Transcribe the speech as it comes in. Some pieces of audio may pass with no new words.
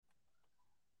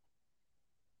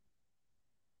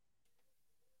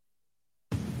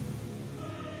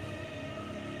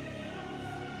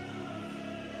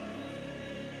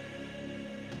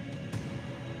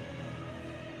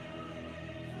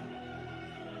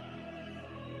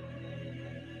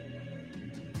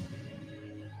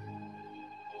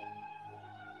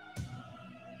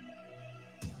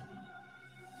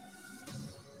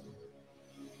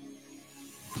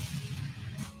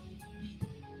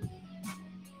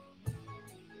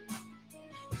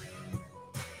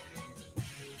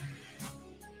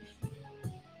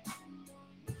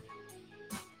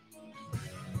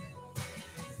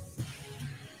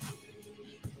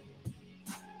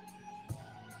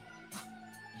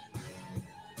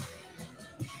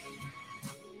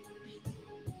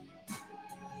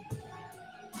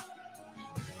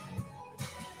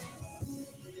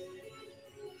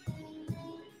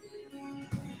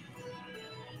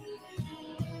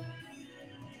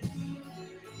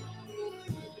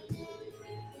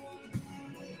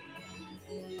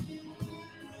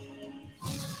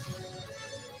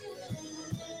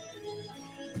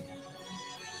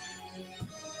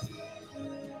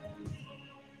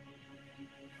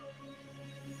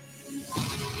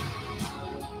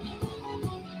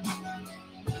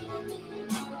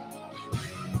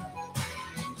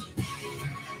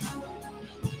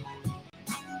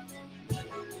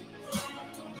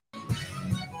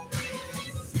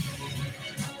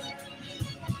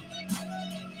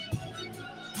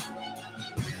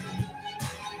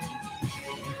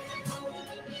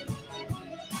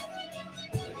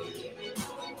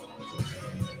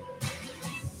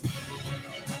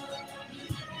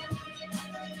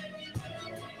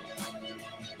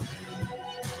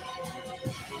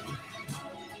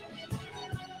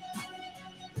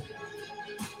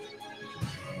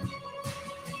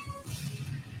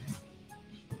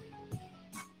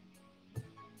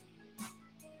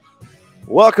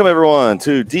Welcome, everyone,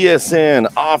 to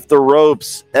DSN Off the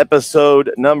Ropes,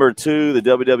 episode number 2, the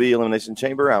WWE Elimination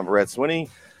Chamber. I'm Bret Swinney.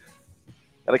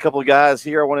 Got a couple of guys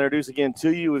here I want to introduce again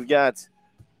to you. We've got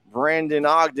Brandon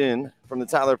Ogden from the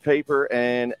Tyler Paper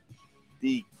and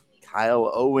the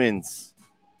Kyle Owens.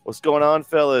 What's going on,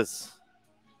 fellas?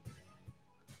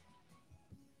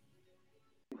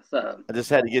 What's up? I just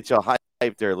had to get y'all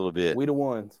hyped there a little bit. We the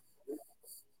ones.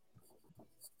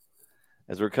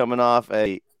 As we're coming off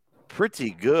a pretty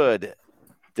good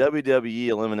WWE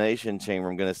Elimination Chamber,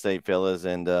 I'm going to say, fellas.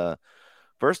 And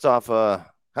first off,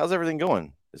 how's everything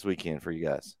going this weekend for you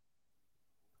guys?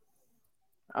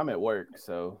 I'm at work,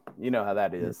 so you know how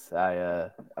that is.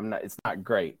 I'm not. It's not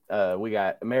great. We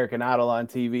got American Idol on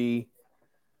TV.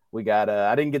 We got.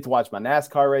 I didn't get to watch my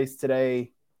NASCAR race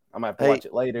today. I'm gonna have to watch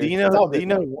it later. Do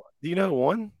you know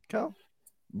one, Kyle?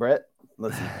 Bret,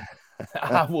 listen.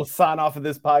 I will sign off of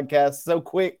this podcast so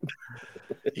quick.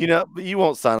 But you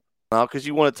won't sign off because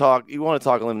you want to talk. You want to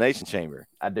talk Elimination Chamber.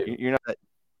 I do. You're not.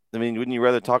 I mean, wouldn't you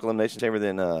rather talk Elimination Chamber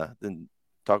than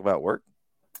talk about work?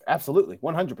 Absolutely,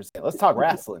 100%. Let's talk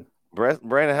wrestling.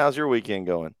 Brandon, how's your weekend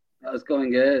going? It's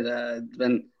going good. It's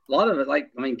been a lot of it.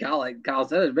 Like Kyle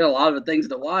said, there's been a lot of things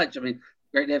to watch. I mean,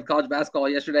 great day of college basketball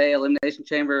yesterday, Elimination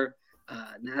Chamber,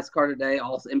 NASCAR today,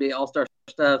 all NBA All-Star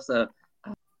stuff. So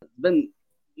it's been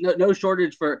no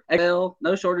shortage for XL,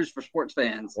 no shortage for sports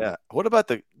fans. Yeah. What about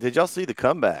did y'all see the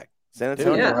comeback? San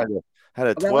Antonio had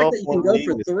a 12 you can go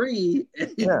for three.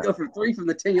 You can go for three from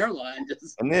the 10-yard line.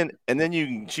 And then you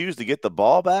can choose to get the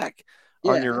ball back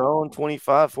on your own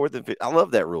 25, 4th and 5th. I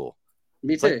love that rule.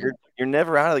 Me too. Like you're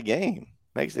never out of the game.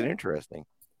 Makes it interesting.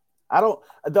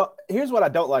 Here's what I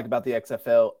don't like about the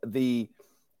XFL.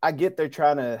 I get they're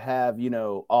trying to have,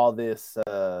 all this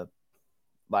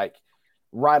like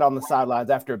right on the sidelines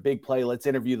after a big play, let's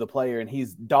interview the player and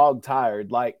he's dog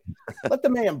tired. Like, let the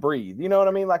man breathe. You know what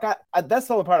I mean? Like that's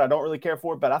the only part I don't really care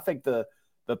for, but I think the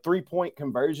 3-point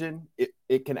conversion,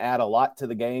 it can add a lot to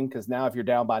the game because now if you're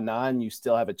down by 9, you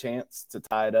still have a chance to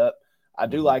tie it up. I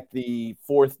do like the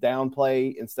 4th down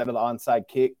play instead of the onside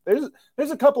kick.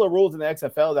 There's a couple of rules in the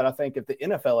XFL that I think if the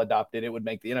NFL adopted, it would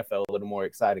make the NFL a little more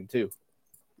exciting too.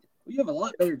 You have a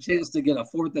lot better chance to get a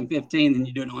 4th and 15 than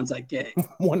you do an onside kick.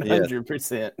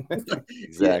 100%.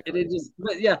 Exactly.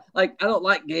 I don't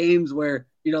like games where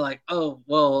like, oh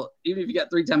well, even if you got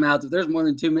 3 timeouts, if there's more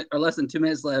than 2 minutes or less than 2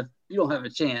 minutes left, you don't have a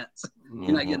chance.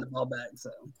 You're not getting the ball back.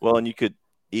 So and you could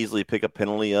easily pick a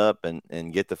penalty up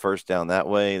and get the first down that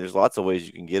way. There's lots of ways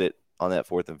you can get it on that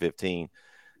 4th and 15,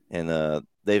 and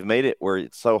they've made it where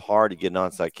it's so hard to get an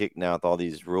onside kick now with all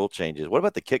these rule changes. What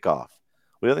about the kickoff?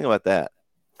 What do you think about that?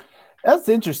 That's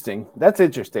interesting.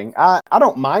 I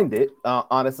don't mind it.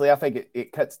 Honestly, I think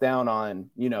it cuts down on,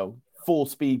 full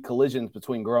speed collisions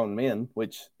between grown men,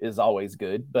 which is always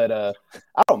good, but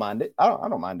I don't mind it. I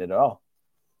don't mind it at all.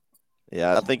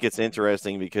 Yeah, I think it's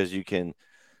interesting because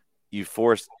you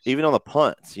force, even on the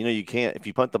punts, you can't, if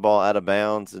you punt the ball out of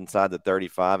bounds inside the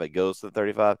 35, it goes to the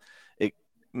 35. It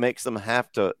makes them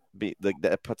have to be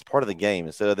that's part of the game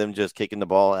instead of them just kicking the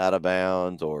ball out of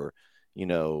bounds or,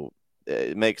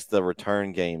 it makes the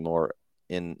return game more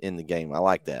in the game. I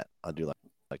like that. I do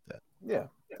like that. Yeah.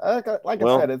 I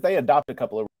said, if they adopt a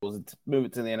couple of rules and move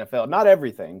it to the NFL, not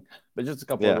everything, but just a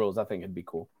couple of rules, I think it'd be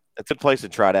cool. It's a good place to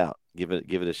try it out. Give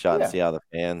it a shot and see how the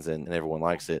fans and everyone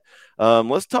likes it.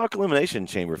 Let's talk Elimination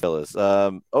Chamber, fellas.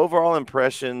 Overall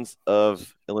impressions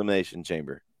of Elimination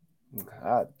Chamber.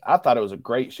 I thought it was a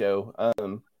great show.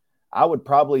 I would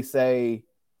probably say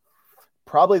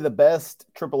the best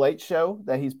Triple H show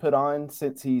that he's put on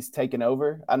since he's taken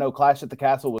over. I know Clash at the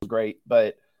Castle was great,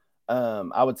 but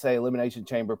I would say Elimination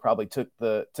Chamber probably took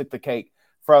the cake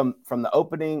from the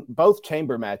opening. Both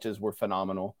chamber matches were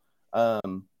phenomenal.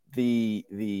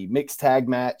 The mixed tag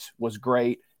match was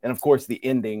great, and of course the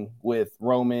ending with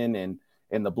Roman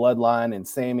and the Bloodline and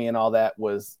Sammy and all that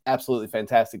was absolutely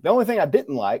fantastic. The only thing I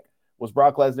didn't like was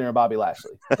Brock Lesnar and Bobby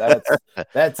Lashley. That's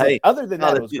hey, it. Other than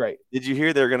that, it was great. Did you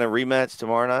hear they're going to rematch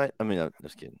tomorrow night? I mean, I'm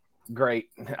just kidding. Great.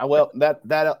 Well,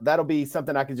 that'll be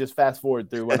something I can just fast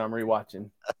forward through when I'm rewatching.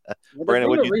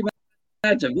 Brandon, what you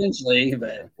rematch eventually?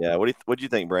 But yeah, what'd you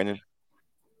think, Brandon?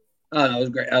 It was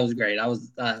great. I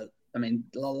was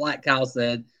like Kyle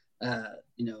said,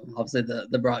 obviously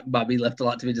the Brock Bobby left a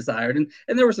lot to be desired, and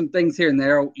there were some things here and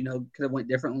there, could have went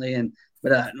differently,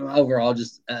 but overall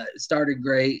just started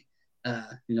great.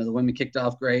 The women kicked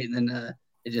off great, and then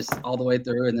it just all the way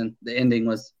through, and then the ending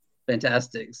was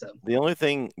fantastic. So the only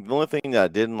thing that I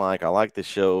didn't like, I liked the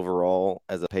show overall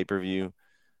as a pay-per-view.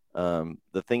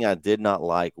 The thing I did not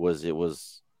like was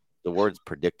the words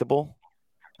predictable.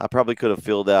 I probably could have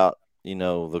filled out,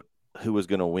 who was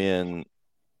going to win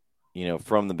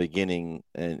from the beginning,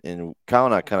 and Kyle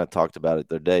and I kind of talked about it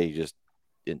the other day, just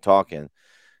in talking,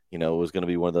 it was going to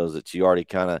be one of those that you already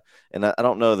kind of, and I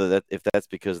don't know that if that's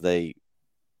because they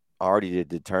already had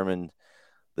determined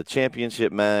the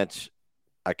championship match.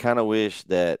 I kind of wish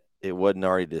that it wasn't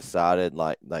already decided.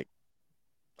 Like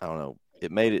I don't know,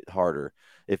 it made it harder.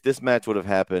 If this match would have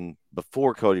happened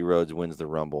before Cody Rhodes wins the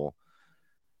Rumble,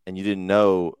 and you didn't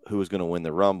know who was going to win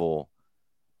the Rumble,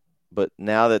 but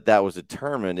now that was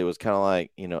determined, it was kind of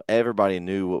like, everybody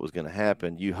knew what was going to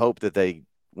happen. You hope that they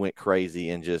went crazy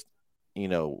and just,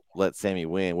 let Sammy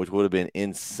win, which would have been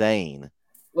insane.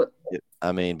 What?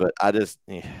 But I just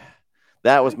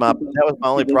that was my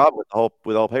only problem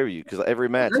with all pay-per-view, because every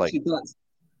match,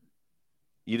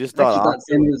 you just thought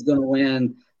Sammy was going to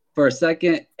win for a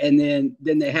second, and then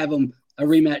they have him a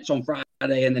rematch on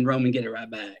Friday, and then Roman get it right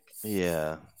back.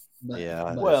 Yeah,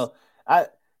 Well, I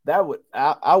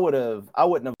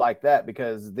wouldn't have liked that,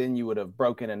 because then you would have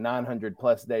broken a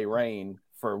 900+ day reign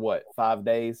for 5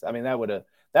 days. I mean, that would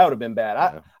have been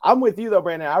bad. Yeah. I'm with you though,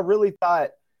 Brandon. I really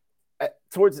thought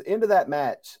towards the end of that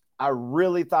match, I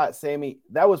really thought Sammy,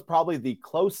 that was probably the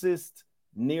closest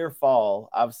near fall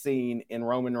I've seen in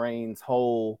Roman Reigns'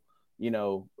 whole,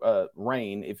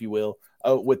 reign, if you will,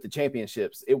 with the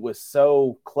championships. It was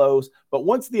so close. But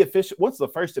once the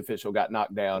first official got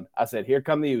knocked down, I said, here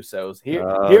come the Usos. Here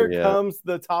comes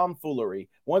the tomfoolery.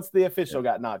 Once the official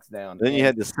got knocked down. Then you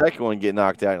had the second one get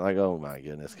knocked out. Like, oh my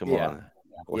goodness, come on.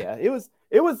 Yeah, it was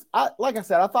like I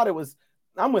said, I thought it was,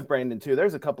 I'm with Brandon too.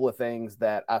 There's a couple of things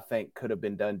that I think could have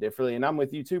been done differently. And I'm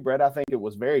with you too, Bret. I think it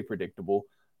was very predictable.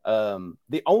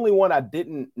 The only one I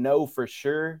didn't know for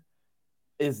sure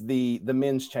is the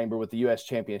men's chamber with the U.S.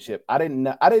 championship.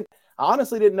 I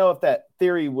honestly didn't know if that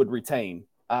theory would retain.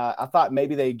 I thought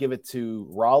maybe they'd give it to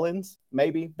Rollins,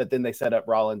 maybe, but then they set up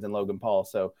Rollins and Logan Paul.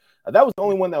 So that was the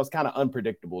only one that was kind of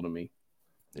unpredictable to me.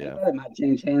 Yeah, I thought it might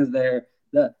change hands there.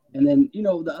 And then,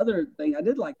 the other thing I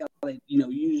did like how they,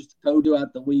 used Cody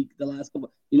throughout the week, the last couple,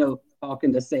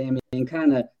 talking to Sammy and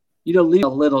kind of, leave a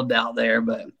little doubt there,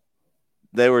 but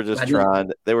they were just trying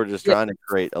to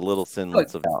create a little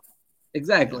semblance of doubt.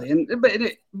 Exactly. Yeah.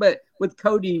 But with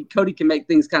Cody can make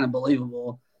things kind of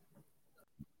believable.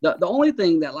 The only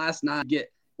thing that last night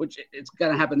which it's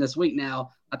going to happen this week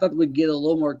now, I thought we'd get a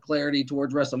little more clarity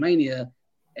towards WrestleMania.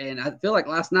 And I feel like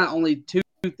last night only two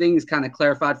things kind of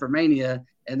clarified for Mania,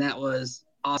 and that was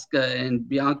Asuka and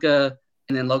Bianca,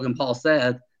 and then Logan Paul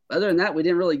Seth. But other than that, we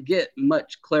didn't really get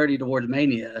much clarity towards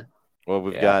Mania. Well,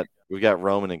 we've got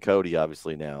Roman and Cody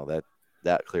obviously now.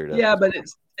 That cleared up. Yeah, but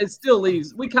it still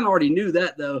leaves. We kind of already knew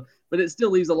that though, but it still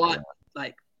leaves a lot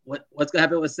like what's gonna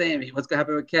happen with Sammy, what's gonna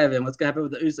happen with Kevin, what's gonna happen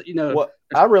with the Uso. Well,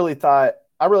 I really thought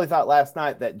last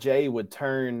night that Jay would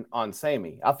turn on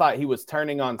Sammy. I thought he was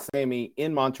turning on Sammy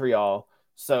in Montreal,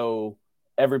 so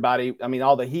everybody,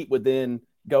 all the heat would then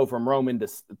go from Roman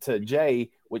to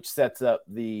Jay, which sets up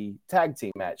the tag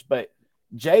team match. But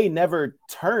Jay never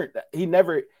turned. He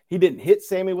didn't hit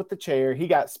Sammy with the chair. He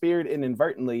got speared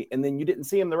inadvertently, and then you didn't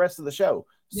see him the rest of the show.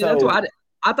 Yeah, that's why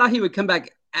I thought he would come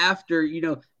back after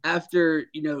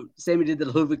Sammy did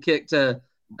the hoover kick to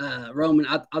Roman.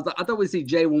 I thought we'd see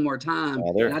Jay one more time.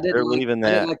 They're leaving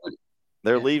that.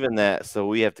 They're leaving that, so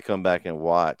we have to come back and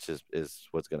watch is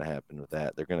what's going to happen with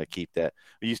that. They're going to keep that.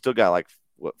 But you still got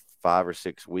 5 or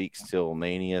 6 weeks till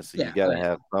Mania, so you got to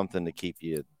have something to keep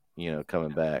you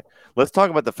coming back. Let's talk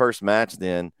about the first match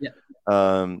then. Yeah.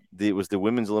 It was the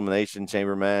women's elimination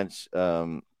chamber match.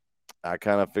 I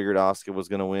kind of figured Asuka was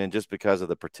going to win just because of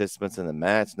the participants in the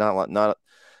match. Not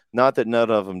that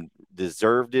none of them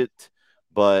deserved it,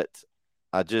 but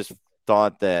I just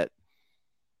thought that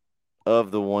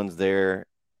of the ones there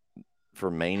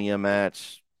for Mania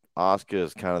match, Asuka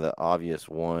is kind of the obvious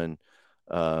one.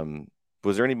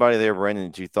 Was there anybody there, Brandon,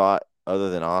 that you thought other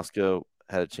than Asuka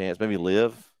had a chance? Maybe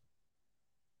Liv?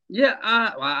 Yeah,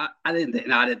 I didn't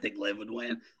think Liv would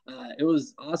win. It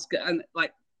was Asuka and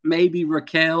maybe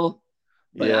Raquel.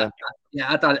 But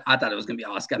I thought it was gonna be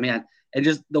Asuka. And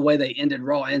just the way they ended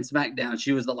Raw and SmackDown,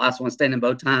 she was the last one standing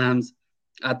both times.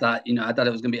 I thought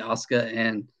it was gonna be Asuka,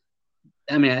 and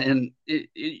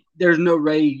there's no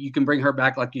way you can bring her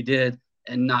back like you did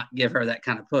and not give her that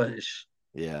kind of push.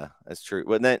 Yeah, that's true.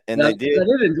 Well, they did. I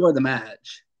did enjoy the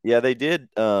match. Yeah, they did.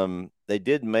 They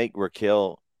did make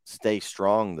Raquel stay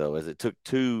strong though, as it took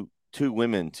two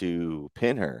women to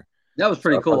pin her. That was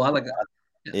pretty cool. I like that.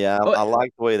 Yeah, I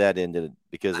like the way that ended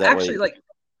because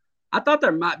I thought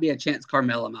there might be a chance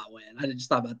Carmella might win. I just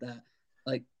thought about that.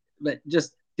 But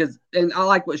just because, and I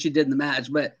like what she did in the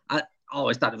match, but I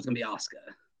always thought it was gonna be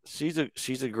Asuka.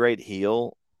 She's a great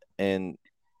heel, and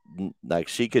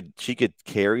she could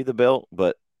carry the belt,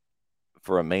 but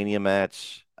for a Mania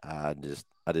match, I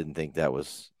didn't think that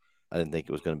was I didn't think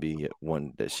it was going to be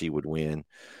one that she would win.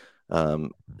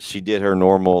 She did her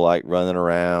normal like running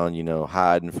around,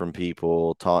 hiding from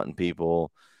people, taunting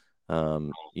people,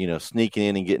 sneaking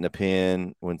in and getting a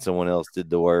pin when someone else did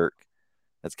the work.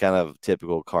 That's kind of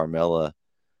typical Carmella.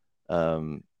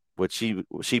 But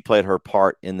she played her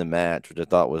part in the match, which I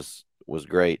thought was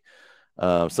great.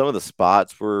 Some of the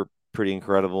spots were pretty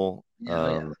incredible.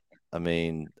 Yeah. I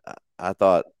mean, I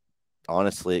thought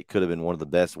honestly it could have been one of the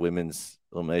best women's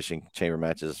elimination chamber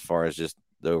matches as far as just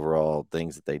the overall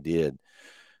things that they did.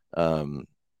 Um,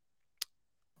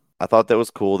 I thought that was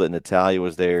cool that Natalia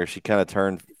was there. She kind of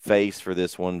turned face for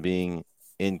this one being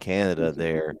in Canada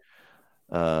there.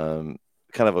 Kind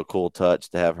of a cool touch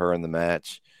to have her in the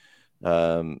match.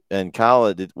 And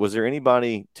Kyle, was there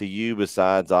anybody to you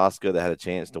besides Asuka that had a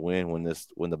chance to win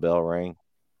when the bell rang?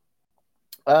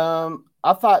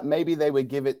 I thought maybe they would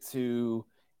give it to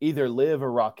either Liv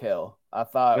or Raquel. I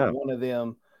thought one of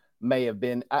them may have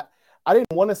been. I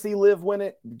didn't want to see Liv win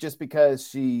it just because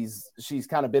she's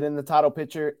kind of been in the title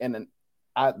picture, and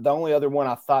the only other one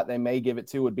I thought they may give it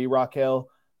to would be Raquel.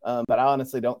 But I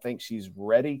honestly don't think she's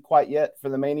ready quite yet for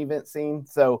the main event scene.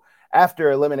 So after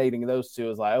eliminating those two, it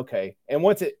was like, okay. And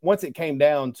once it came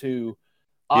down to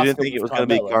Asuka, you didn't think it was going to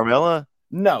be Carmella?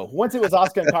 No. Once it was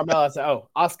Asuka and Carmella, I said, oh,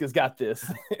 Asuka's got this.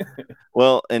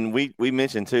 Well, and we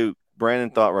mentioned too, Brandon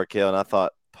thought Raquel, and I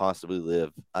thought possibly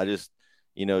Liv. I just,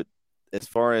 as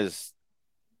far as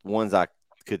ones I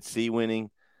could see winning,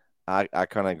 I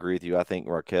kind of agree with you. I think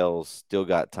Raquel's still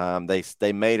got time.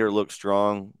 They made her look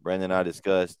strong. Brandon and I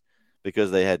discussed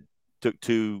because they had took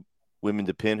two women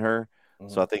to pin her.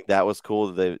 Mm-hmm. So I think that was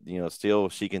cool that they, still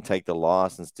she can take the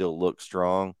loss and still look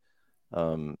strong.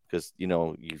 Because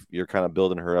you're kind of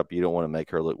building her up. You don't want to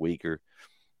make her look weaker.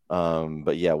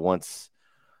 But yeah, once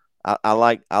I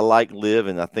like Liv,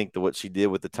 and I think what she did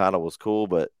with the title was cool.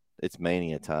 But it's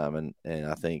Mania time, and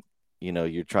I think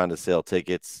you're trying to sell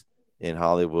tickets in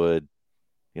Hollywood.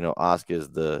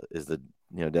 Asuka is the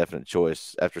definite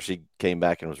choice after she came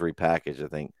back and was repackaged. I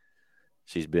think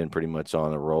she's been pretty much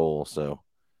on a roll. So,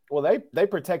 well, they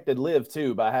protected Liv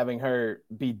too by having her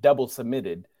be double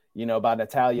submitted, by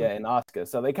Natalia and Asuka.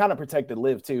 So they kind of protected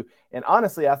Liv too. And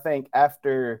honestly, I think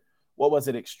after what was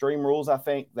it, Extreme Rules? I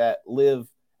think that Liv,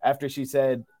 after she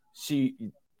said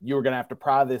you were going to have to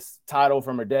pry this title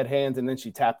from her dead hands, and then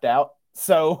she tapped out.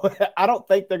 So I don't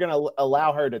think they're going to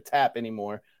allow her to tap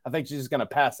anymore. I think she's just going to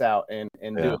pass out and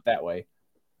do it that way.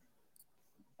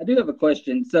 I do have a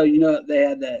question. So, they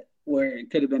had that where it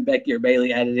could have been Becky or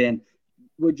Bayley added in.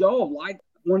 Would y'all have liked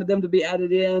one of them to be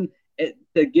added in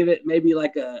to give it maybe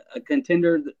like a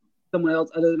contender, someone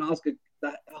else other than Asuka?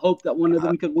 I hope that one of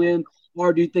them could win.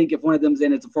 Or do you think if one of them's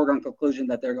in, it's a foregone conclusion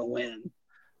that they're going to win?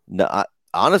 No,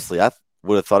 honestly, I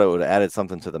would have thought it would have added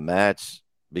something to the match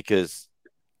because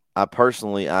I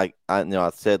personally, I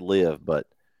said Liv, but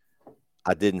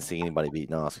I didn't see anybody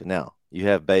beating Asuka. Now you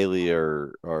have Bayley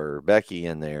or Becky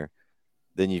in there,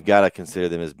 then you've got to consider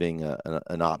them as being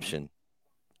an option.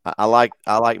 I like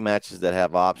matches that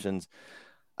have options.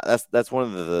 That's one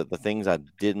of the things I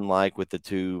didn't like with the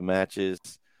two matches.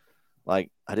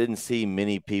 Like I didn't see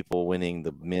many people winning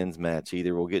the men's match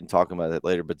either. We'll get and talking about that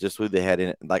later, but just who they had in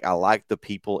it. Like I like the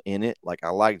people in it. Like I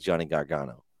like Johnny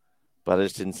Gargano. But I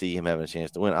just didn't see him having a chance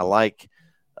to win. I like,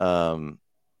 Bronson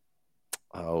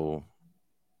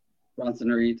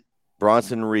Reed.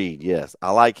 Bronson Reed, yes,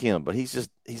 I like him, but he's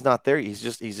not there. He's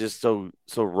just so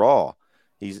raw.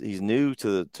 He's new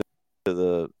to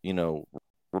the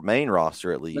main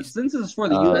roster at least. But since it's for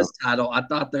the U.S. title, I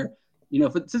thought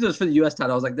since it was for the U.S.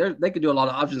 title, I was like they could do a lot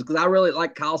of options because I really,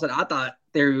 like Kyle said, I thought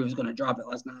Theory was going to drop it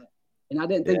last night, and I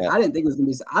didn't think it was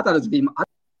going to be. I thought it was going to be.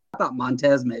 I thought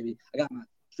Montez maybe. I got my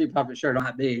Street Profit shirt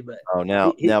on be, but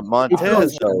now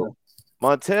Montez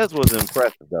Montez was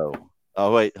impressive though.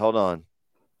 Oh wait, hold on.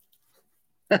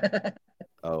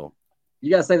 Oh, you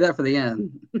gotta save that for the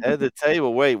end. At the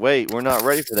table, wait, we're not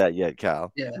ready for that yet,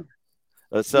 Kyle. Yeah.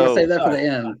 So save that for the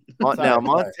end. Now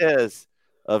Montez,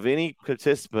 of any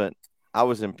participant, I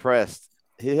was impressed.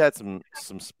 He had some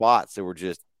spots that were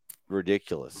just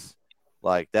ridiculous.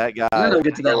 Like that guy. We'll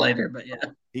get to that later, but yeah,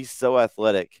 he's so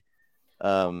athletic.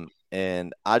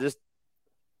 And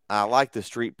I like the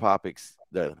Street Profits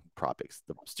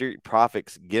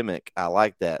gimmick. I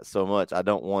like that so much. I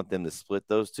don't want them to split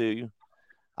those two.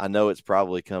 I know it's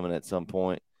probably coming at some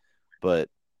point, but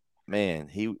man,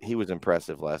 he was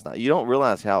impressive last night. You don't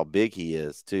realize how big he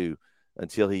is too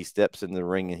until he steps in the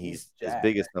ring and he's as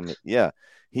big as something. Yeah.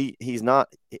 He's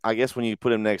not, I guess when you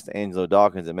put him next to Angelo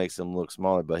Dawkins, it makes him look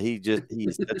smaller, but he's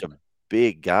such a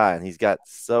big guy and he's got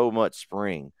so much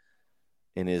spring.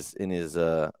 in his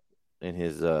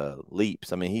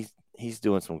leaps. I mean, he's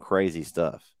doing some crazy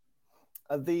stuff.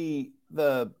 The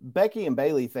Becky and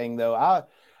Bailey thing though,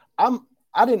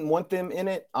 I didn't want them in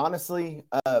it, honestly.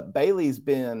 Bailey's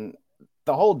been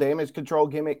the whole damage control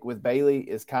gimmick with Bailey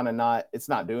is kind of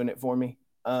not doing it for me.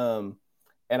 And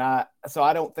I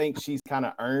don't think she's kind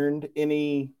of earned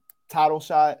any title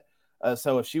shot.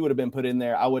 So if she would have been put in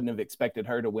there, I wouldn't have expected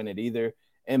her to win it either.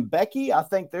 And Becky, I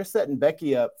think they're setting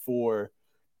Becky up for,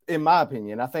 in my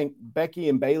opinion, I think Becky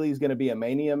and Bailey is going to be a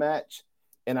Mania match.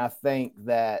 And I think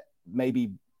that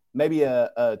maybe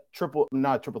a triple,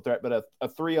 not a triple threat, but a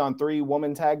 3-on-3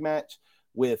 woman tag match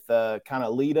with kind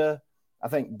of Lita. I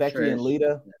think Becky Trish. and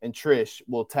Lita and Trish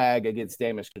will tag against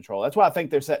Damage Control. That's why I think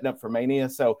they're setting up for Mania.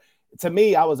 So to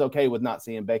me, I was okay with not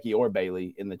seeing Becky or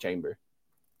Bailey in the chamber.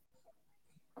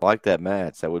 I like that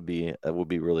match. That would be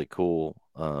really cool.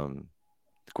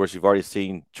 Of course, you've already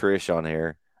seen Trish on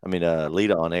air. I mean,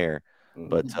 Lita on air,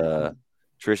 but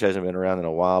Trish hasn't been around in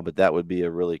a while. But that would be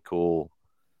a really cool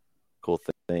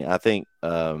thing. I think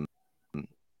that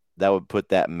would put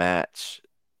that match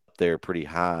up there pretty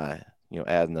high.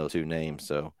 Adding those two names.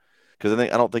 So, because I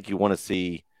don't think you want to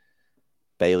see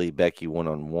Bailey Becky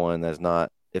 1-on-1. That's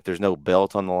not, if there's no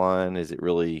belt on the line. Does it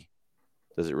really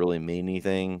mean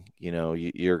anything?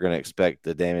 You're going to expect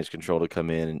the Damage Control to come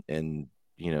in and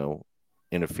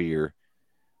interfere.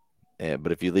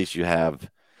 But if at least you have,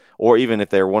 or even if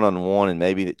they're 1-on-1 and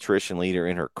maybe that Trish and Lita are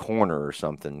in her corner or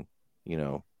something,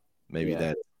 maybe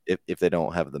that if they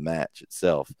don't have the match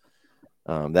itself.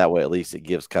 That way, at least it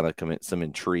gives kind of some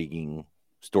intriguing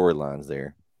storylines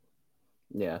there.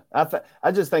 Yeah,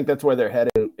 I just think that's where they're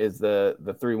headed is the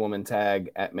 3-woman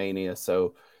tag at Mania.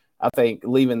 So I think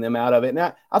leaving them out of it.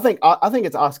 Now I think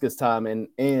it's Asuka's time,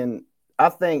 and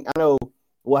I know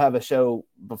we'll have a show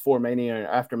before Mania or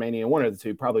after Mania, one of the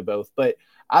two, probably both. But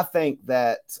I think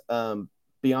that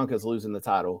Bianca's losing the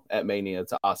title at Mania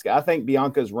to Asuka. I think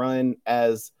Bianca's run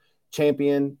as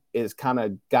champion is kind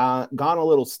of gone a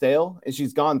little stale, and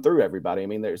she's gone through everybody. I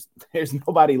mean, there's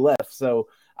nobody left. So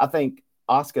I think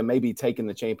Asuka may be taking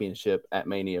the championship at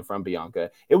Mania from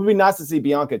Bianca. It would be nice to see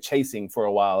Bianca chasing for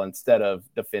a while instead of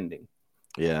defending.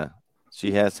 Yeah,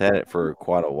 she has had it for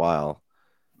quite a while.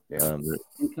 Yeah.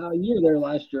 And Kyle, you were there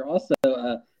last year also.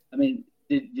 I mean,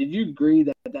 did you agree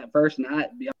that first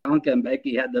night Bianca and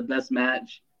Becky had the best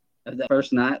match of that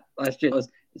first night last year?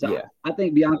 Yeah. I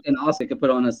think Bianca and Asuka could put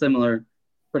on a similar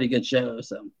pretty good show.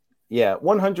 So yeah,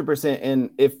 100%.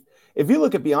 And if you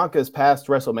look at Bianca's past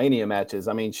WrestleMania matches,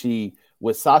 I mean, she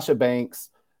with Sasha Banks,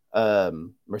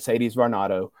 Mercedes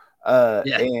Varnado, and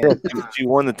she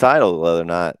won the title the other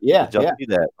night. Yeah, did y'all see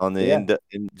that on the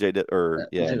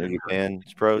New Japan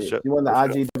Pro show? She won the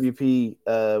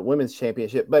IGWP Women's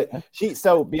Championship. But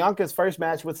Bianca's first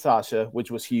match with Sasha, which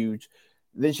was huge.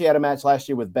 Then she had a match last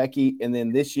year with Becky, and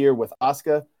then this year with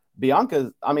Asuka.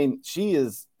 Bianca, I mean, she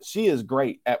is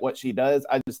great at what she does.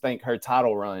 I just think her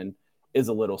title run is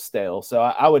a little stale. So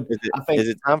is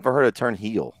it time for her to turn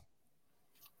heel?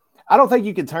 I don't think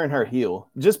you can turn her heel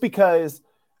just because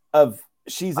of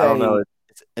I don't know.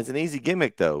 It's an easy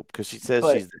gimmick though, because she says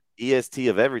she's the EST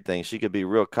of everything. She could be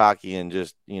real cocky and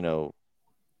just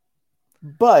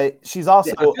But she's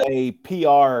also a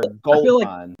PR gold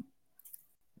mine.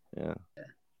 Yeah.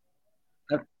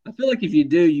 I feel like if you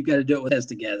do, you got to do it with us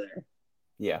together.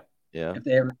 Yeah. Yeah. If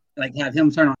they ever have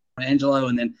him turn on Angelo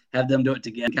and then have them do it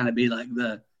together, kind of be like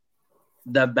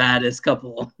the baddest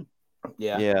couple.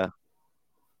 Yeah. Yeah.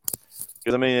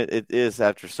 Because I mean, it is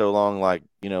after so long. Like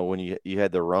when you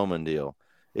had the Roman deal,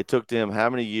 it took them how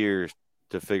many years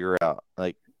to figure out?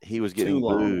 Like he was getting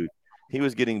booed. He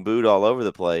was getting booed all over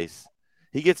the place.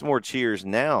 He gets more cheers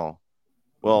now.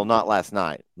 Well, not last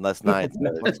night. Last night's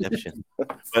an exception.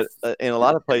 But in a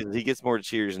lot of places, he gets more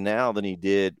cheers now than he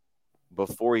did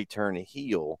before he turned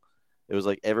heel. It was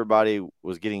like everybody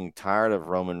was getting tired of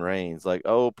Roman Reigns. Like,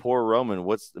 oh, poor Roman.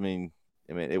 I mean,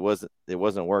 it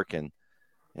wasn't working.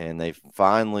 And they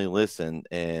finally listened,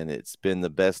 and it's been the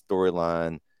best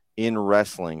storyline in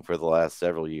wrestling for the last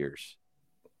several years.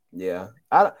 Yeah.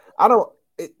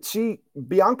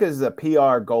 Bianca's a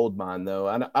PR gold mine, though.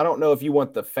 I don't know if you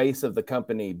want the face of the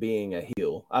company being a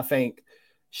heel. I think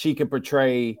she could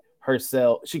portray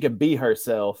herself. She could be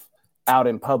herself out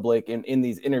in public and in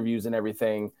these interviews and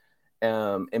everything,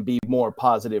 and be more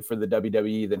positive for the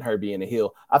WWE than her being a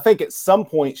heel. I think at some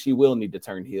point she will need to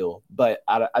turn heel, but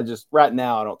I just right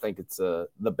now I don't think it's the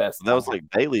best. That was like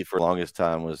Bailey for the longest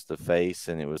time was the face,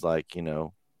 and it was like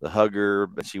the hugger,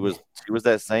 but she was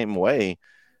that same way.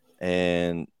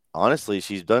 And honestly,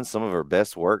 she's done some of her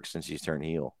best work since she's turned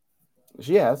heel.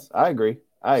 She has. I agree.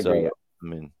 I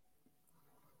mean,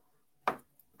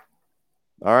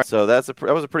 All right, so that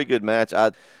was a pretty good match.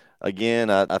 I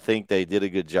think they did a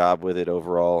good job with it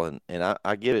overall, and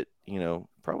I give it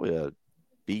probably a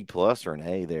B plus or an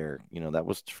A there. That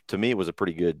was to me it was a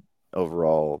pretty good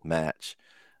overall match.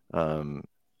 Um,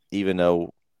 Even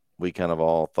though we kind of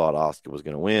all thought Oscar was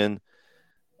going to win,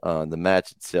 the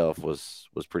match itself was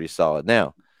pretty solid.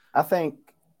 Now, I think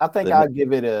I'd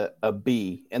give it a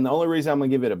B, and the only reason I'm gonna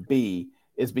give it a B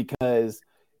is because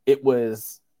it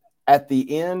was at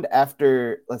the end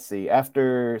after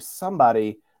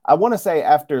somebody, I want to say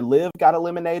after Liv got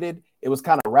eliminated, it was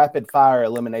kind of rapid fire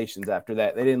eliminations after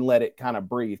that. They didn't let it kind of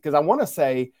breathe, because I want to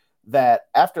say that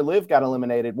after Liv got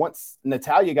eliminated, once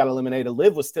Natalya got eliminated,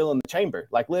 Liv was still in the chamber.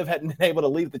 Like, Liv hadn't been able to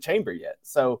leave the chamber yet.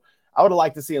 So I would have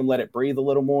liked to see him let it breathe a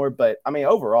little more. But I mean,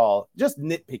 overall, just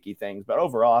nitpicky things. But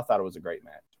overall, I thought it was a great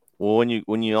match. Well, when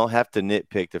you don't have to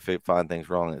nitpick to find things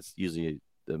wrong,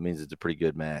 that means it's a pretty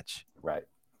good match. Right.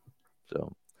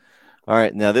 So, all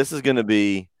right, now this is going to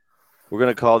be, we're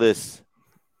going to call this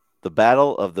the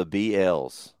Battle of the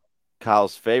BLs.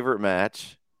 Kyle's favorite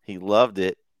match. He loved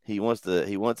it. He wants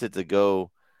it to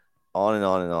go on and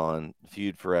on and on,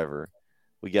 feud forever.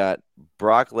 We got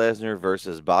Brock Lesnar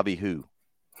versus Bobby Who.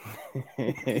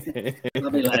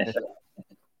 Bobby Lashley.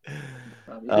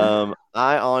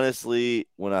 I honestly,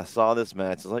 when I saw this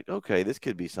match, I was like, okay, this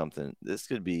could be something. This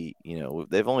could be,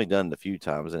 they've only done it a few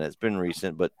times and it's been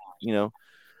recent, but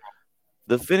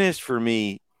the finish for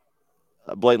me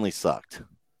blatantly sucked.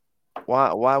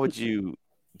 Why would you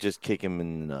just kick him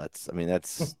in the nuts? I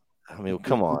mean,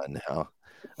 come on now.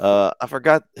 I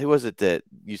forgot, who was it that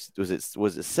was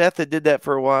it Seth that did that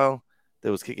for a while,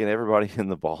 that was kicking everybody in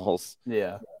the balls?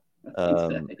 Yeah.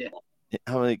 Yeah.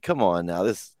 I mean, come on now.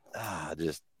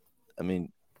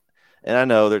 And I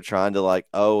know they're trying to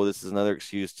this is another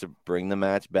excuse to bring the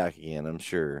match back again, I'm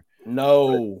sure.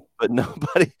 No. But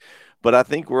nobody, but I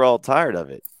think we're all tired of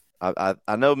it.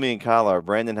 I know me and Kyle are.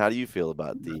 Brandon, how do you feel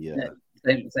about the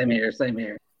same here.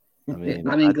 I mean,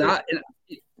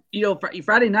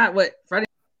 Friday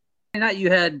night you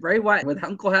had Bray Wyatt with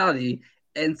Uncle Howdy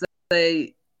and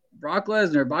say Brock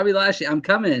Lesnar, Bobby Lashley, I'm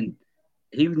coming.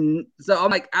 So I'm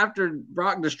like, after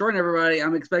Brock destroying everybody,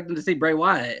 I'm expecting to see Bray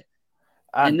Wyatt.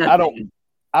 I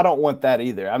don't want that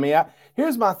either. I mean,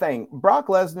 here's my thing: Brock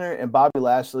Lesnar and Bobby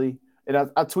Lashley, and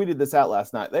I tweeted this out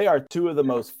last night. They are two of the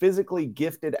most physically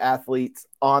gifted athletes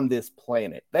on this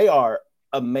planet. They are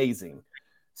amazing.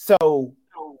 So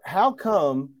how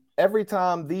come every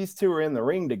time these two are in the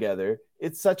ring together,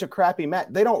 it's such a crappy match?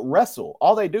 They don't wrestle.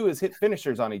 All they do is hit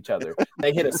finishers on each other.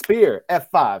 They hit a spear,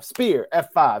 F5, spear,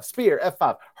 F5, spear,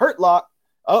 F5, hurt lock,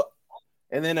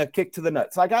 and then a kick to the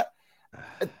nuts.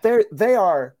 They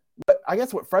are. But I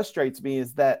guess what frustrates me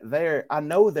is that I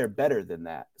know they're better than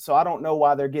that. So I don't know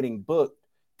why they're getting booked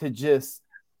to just,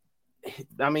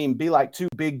 be like two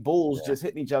big bulls just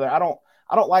hitting each other. I don't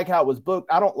like how it was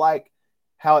booked. I don't like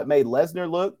how it made Lesnar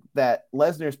look, that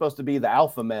Lesnar is supposed to be the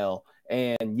alpha male,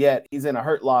 and yet he's in a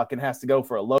hurt lock and has to go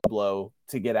for a low blow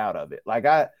to get out of it.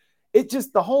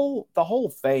 The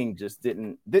whole thing just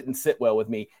didn't sit well with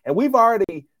me. And we've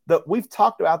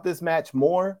talked about this match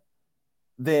more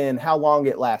than how long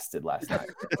it lasted last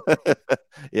night.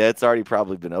 Yeah, it's already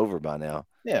probably been over by now.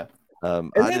 Yeah.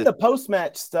 The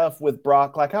post-match stuff with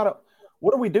Brock,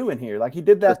 what are we doing here? He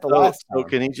did that the last time.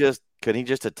 Can he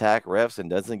just attack refs and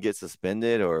doesn't get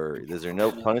suspended, or is there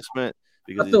no punishment?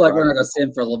 Because I feel like we're not going to see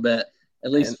him for a little bit,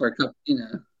 at least for a couple,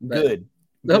 Good.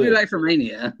 They'll be back for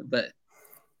Mania, but.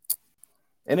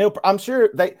 And I'm sure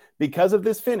because of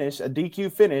this finish, a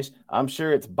DQ finish, I'm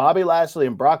sure it's Bobby Lashley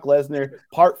and Brock Lesnar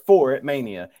part 4 at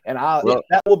Mania. And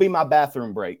that will be my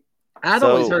bathroom break. I'd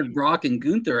always heard Brock and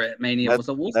Gunther at Mania,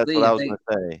 so we'll see. That's what I was going to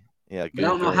say. Yeah, I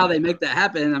don't know how they make that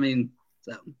happen.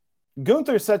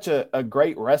 Gunther's such a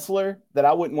great wrestler that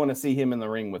I wouldn't want to see him in the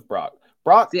ring with Brock.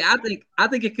 See, I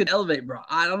think it could elevate Brock.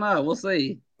 I don't know. We'll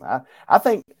see. I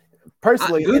think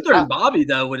personally, Gunther and Bobby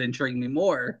though would intrigue me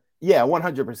more. Yeah,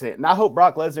 100%. And I hope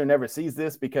Brock Lesnar never sees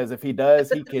this, because if he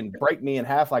does, he can break me in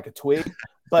half like a twig.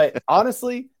 But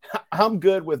honestly, I'm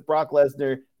good with Brock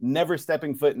Lesnar never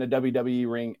stepping foot in a WWE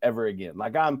ring ever again.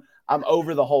 I'm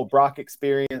over the whole Brock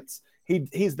experience.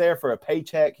 He's there for a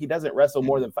paycheck. He doesn't wrestle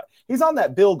more than 5. He's on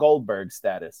that Bill Goldberg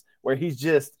status where he's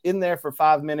just in there for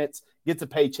 5 minutes, gets a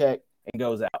paycheck, and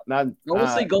goes out. Now, we'll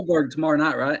see Goldberg tomorrow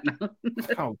night, right?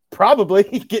 Probably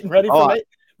getting ready for it.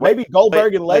 Maybe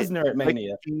Goldberg and Lesnar at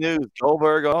Mania. News.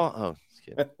 Goldberg.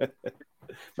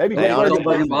 Maybe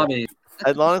Goldberg and Bobby.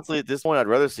 Honestly, at this point, I'd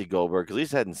rather see Goldberg, because at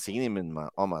least I hadn't seen him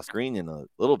on my screen in a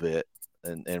little bit.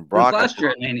 And Brock last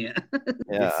year at Mania.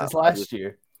 Yeah, since last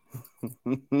year.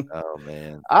 Oh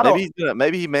man,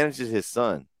 maybe he manages his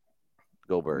son,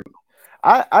 Goldberg.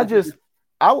 I just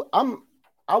I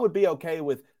would be okay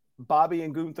with Bobby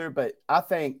and Gunther, but I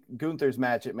think Gunther's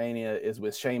match at Mania is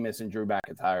with Sheamus and Drew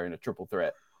McIntyre in a triple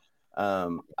threat.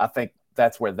 I think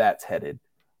that's where that's headed.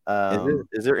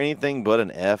 Is there anything but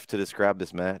an F to describe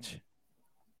this match?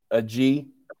 A G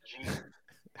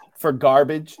for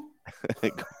garbage.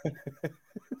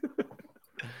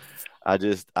 I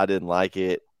didn't like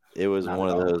it. It was Not one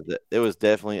at of all. those that it was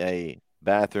definitely a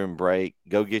bathroom break.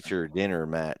 Go get your dinner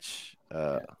match.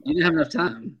 You didn't have enough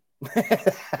time.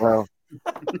 Well,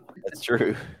 that's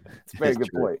true. It's a very good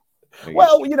true. point. Very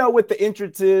Well, good. you know, with the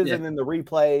entrances Yeah. and then the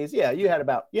replays, yeah, you had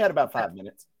about 5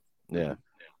 minutes. Yeah.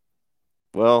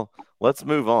 Well, let's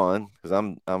move on because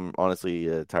I'm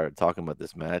honestly tired of talking about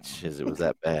this match as it was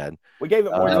that bad. We gave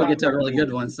it more Now time. we get to a really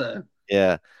good one. So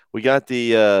Yeah, we got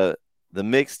the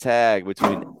mixed tag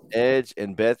between Edge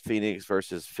and Beth Phoenix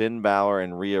versus Finn Balor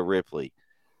and Rhea Ripley.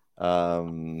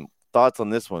 Thoughts on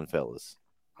this one, fellas?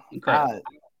 incredible.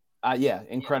 Yeah,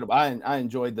 incredible. I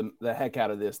enjoyed the heck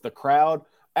out of this. The crowd,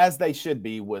 as they should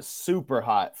be, was super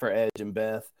hot for Edge and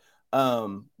Beth.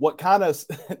 What kind of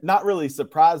not really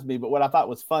surprised me, but what I thought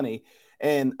was funny.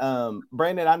 And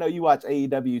Brandon, I know you watch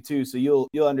AEW too, so you'll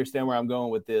understand where I'm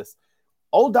going with this.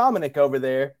 Old Dominic over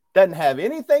there doesn't have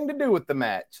anything to do with the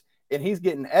match, and he's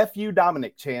getting "Fu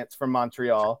Dominic" chants from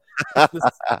Montreal.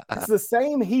 It's the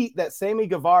same heat that Sammy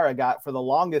Guevara got for the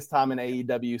longest time in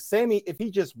AEW. Sammy, if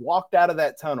he just walked out of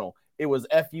that tunnel, it was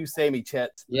 "Fu Sammy"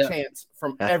 chants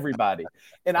from everybody.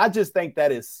 And I just think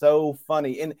that is so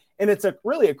funny. And it's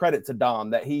really a credit to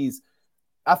Dom that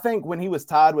I think when he was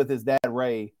tied with his dad,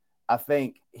 Ray, I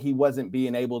think he wasn't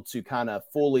being able to kind of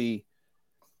fully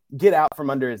get out from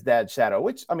under his dad's shadow,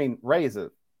 which, I mean, Ray is a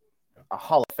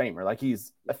Hall of Famer. Like,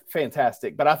 he's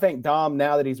fantastic. But I think Dom,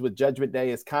 now that he's with Judgment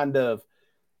Day, is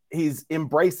he's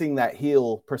embracing that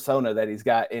heel persona that he's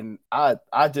got. And I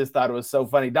just thought it was so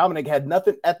funny. Dominic had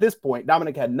nothing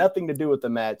to do with the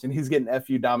match, and he's getting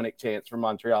 "Fu Dominic" chants from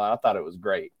Montreal. I thought it was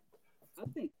great. I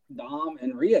think Dom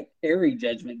and Rhea carry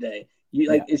Judgment Day.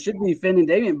 It should be Finn and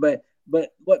Damian, but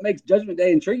what makes Judgment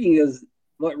Day intriguing is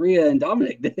what Rhea and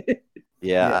Dominic did.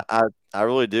 Yeah, I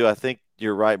really do. I think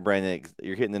you're right, Brandon.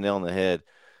 You're hitting the nail on the head.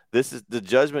 This is the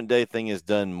Judgment Day thing is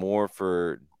done more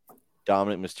for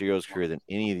Dominic Mysterio's career than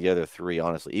any of the other three,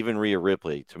 honestly. Even Rhea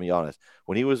Ripley, to be honest.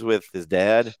 When he was with his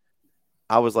dad,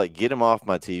 I was like, get him off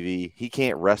my TV. He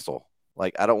can't wrestle.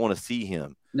 Like, I don't want to see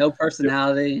him. No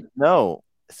personality. No.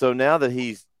 So now that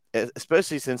he's,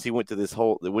 especially since he went to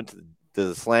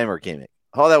the slammer gimmick.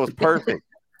 Oh, that was perfect.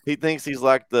 He thinks he's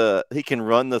like he can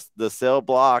run the cell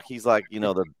block. He's like,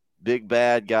 the big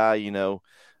bad guy,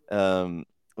 and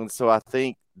so I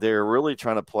think they're really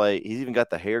trying to play. He's even got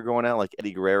the hair going out like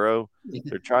Eddie Guerrero.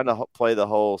 They're trying to play the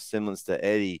whole semblance to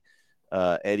Eddie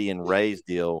and Ray's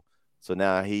deal. So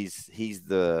now he's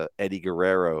the Eddie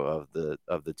Guerrero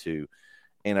of the two.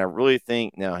 And I really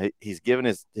think now he's given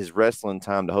his wrestling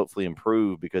time to hopefully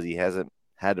improve because he hasn't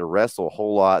had to wrestle a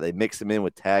whole lot. They mix him in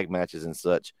with tag matches and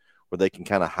such where they can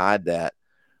kind of hide that.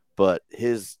 But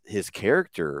his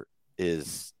character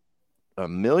is a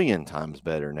million times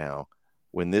better now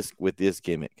with this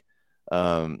gimmick.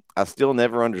 I still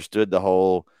never understood the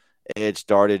whole Edge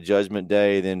started Judgment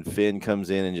Day, then Finn comes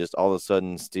in and just all of a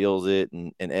sudden steals it,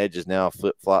 and Edge is now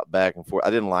flip-flop back and forth. I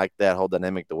didn't like that whole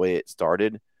dynamic the way it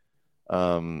started.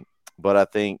 But I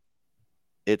think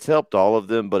it's helped all of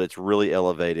them, but it's really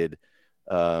elevated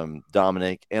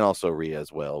Dominic and also Rhea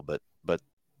as well, but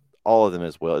all of them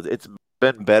as well. It's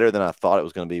been better than I thought it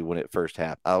was going to be when it first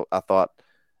happened. I thought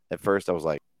at first I was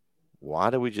like, why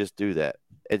did we just do that?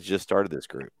 It just started this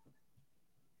group.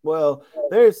 Well,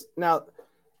 there's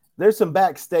some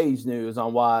backstage news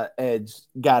on why Edge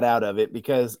got out of it,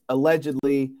 because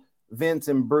allegedly Vince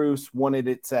and Bruce wanted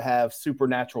it to have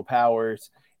supernatural powers,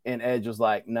 and Edge was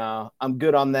like, "Nah, I'm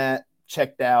good on that.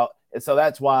 Checked out." And so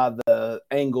that's why the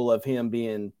angle of him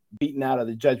being beaten out of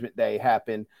the Judgment Day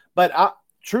happened. But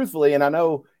truthfully, and I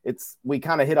know we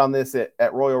kind of hit on this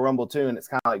at Royal Rumble too, and it's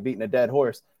kind of like beating a dead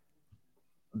horse.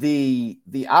 The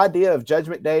idea of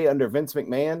Judgment Day under Vince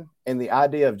McMahon and the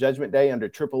idea of Judgment Day under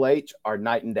Triple H are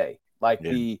night and day. Like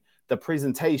the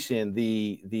presentation,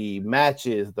 the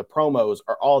matches, the promos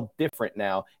are all different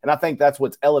now. And I think that's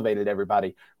what's elevated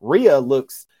everybody. Rhea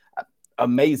looks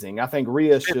amazing. I think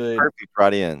Rhea should perfect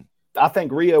right in. I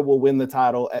think Rhea will win the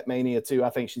title at Mania too. I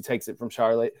think she takes it from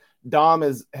Charlotte. Dom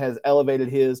has elevated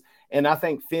his, and I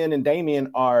think Finn and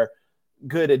Damian are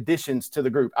good additions to the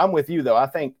group. I'm with you though. I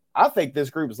think this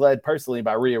group is led personally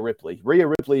by Rhea Ripley. Rhea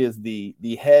Ripley is the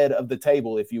head of the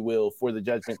table, if you will, for the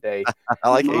Judgment Day. I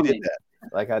like how you did that.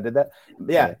 Like I did that.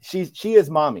 Yeah, she is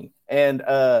mommy. And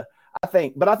I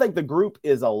think the group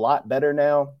is a lot better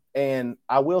now. And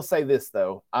I will say this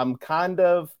though, I'm kind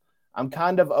of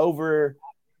over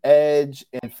Edge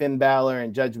and Finn Balor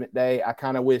and Judgment Day. I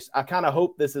kind of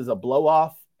hope this is a blow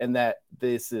off and that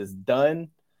this is done.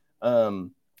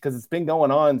 Because it's been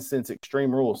going on since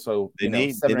Extreme Rules. So they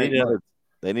need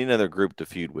another group to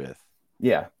feud with.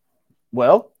 Yeah.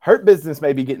 Well, Hurt Business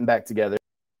may be getting back together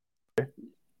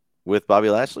with Bobby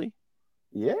Lashley.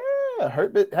 Yeah,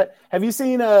 have you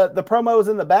seen the promos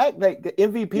in the back? The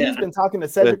MVP's been talking to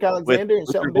Cedric Alexander and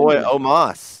Shelton Benjamin.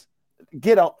 Omos.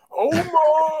 Get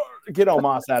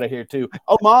Omos out of here too.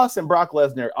 Omos and Brock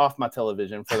Lesnar off my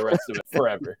television for the rest of it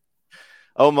forever.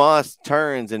 Omos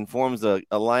turns and forms an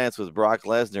alliance with Brock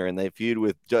Lesnar, and they feud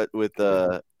with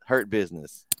Hurt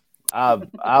Business.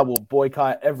 I will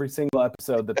boycott every single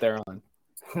episode that they're on.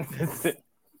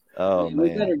 Oh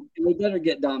man, we better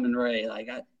get Dom and Ray. Like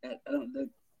I don't.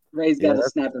 Ray's got to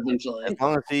snap eventually. As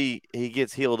long as he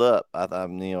gets healed up,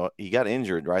 he got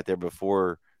injured right there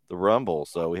before the Rumble,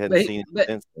 so we hadn't seen it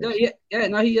since.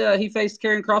 He faced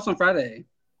Karrion Kross on Friday.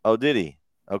 Oh, did he?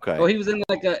 Okay. Well, he was in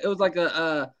it was like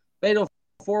a fatal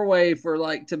 4-way for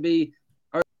to be.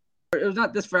 Or it was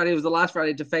not this Friday. It was the last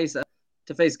Friday to face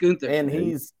Gunther. And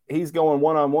he's going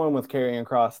 1-on-1 with Karrion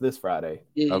Kross this Friday.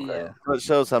 Yeah. Okay. Yeah. So it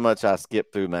shows how much I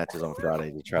skip through matches on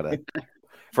Friday to try to.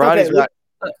 Fridays.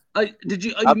 Okay,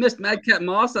 you missed Madcap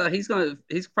Moss? He's probably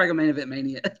gonna main event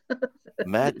Mania.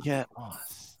 Madcap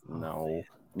Moss? No.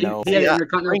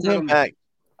 Bring him back.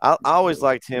 I always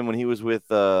liked him when he was with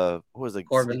what was it?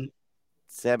 Corbin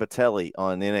Sabatelli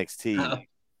on NXT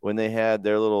when they had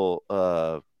their little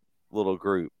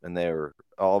group and they were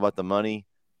all about the money.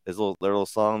 Their little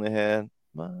song they had.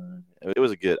 It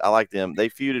was I liked them. They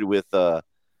feuded with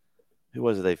who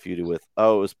was it they feuded with?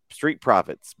 Oh, it was Street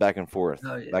Profits back and forth.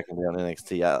 Back and down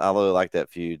NXT. I really like that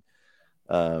feud.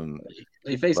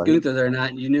 He faced Gunther there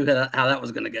night, and you knew how that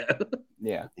was going to go.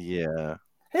 Yeah. Yeah.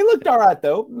 He looked all right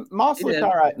though. Moss looked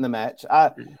all right in the match.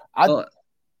 He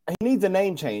needs a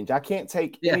name change. I can't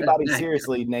take anybody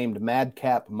seriously named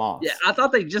Madcap Moss. Yeah, I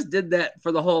thought they just did that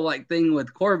for the whole thing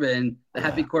with Corbin, the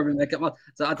Happy Corbin Madcap Moss.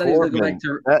 So I thought he was going to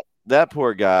go back to that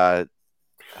poor guy.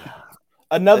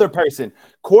 Another person,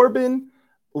 Corbin,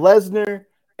 Lesnar,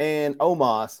 and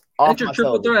Omos. That's your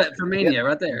triple threat for Mania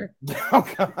right there. Oh,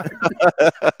 God.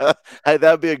 Hey, that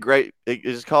would be a great.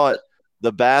 Just call it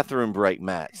the bathroom break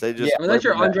match. They just that's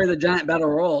your Andre the Giant Battle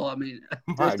Royal. I mean,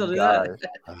 my still do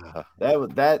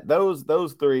that.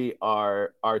 Those three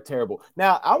are terrible.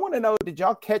 Now I want to know: did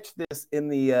y'all catch this in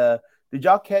the? Did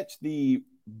y'all catch the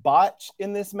botch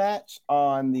in this match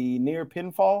on the near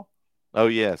pinfall? Oh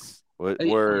yes.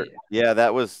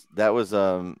 That was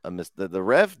a miss. The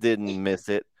ref didn't miss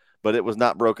it, but it was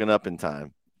not broken up in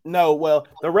time. No, well,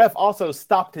 the ref also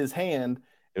stopped his hand,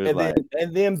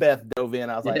 and then Beth dove in.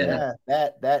 I was like,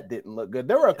 that didn't look good.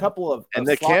 There were a couple of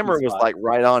the camera was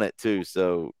right on it too,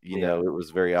 so it was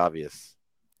very obvious.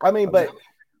 I mean, but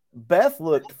Beth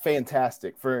looked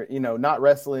fantastic for not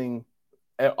wrestling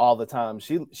all the time.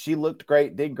 She looked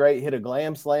great, did great, hit a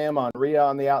glam slam on Rhea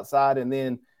on the outside, and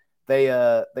then they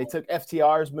took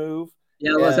FTR's move.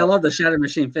 Yeah, I love the Shatter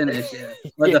Machine finish. Yeah,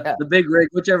 the big rig,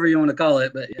 whichever you want to call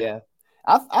it. But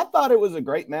I thought it was a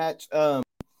great match. I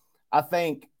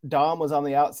think Dom was on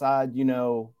the outside,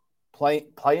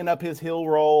 playing up his heel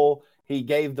role. He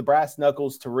gave the brass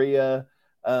knuckles to Rhea.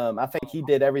 I think he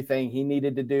did everything he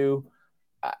needed to do.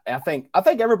 I think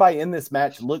everybody in this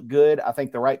match looked good. I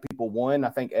think the right people won. I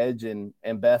think Edge and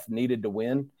Beth needed to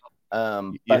win.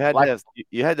 You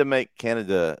had to make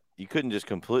Canada. You couldn't just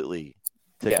completely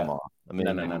take them off. I mean,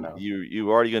 no. You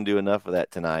were already going to do enough of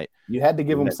that tonight. You had to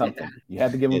give them something. You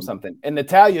had to give them something. And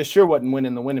Natalya sure wasn't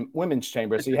winning the women's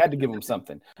chamber, so you had to give them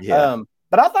something. Yeah.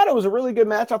 But I thought it was a really good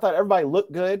match. I thought everybody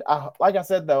looked good. Like I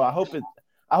said though, I hope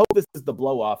this is the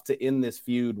blow off to end this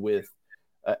feud with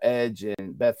Edge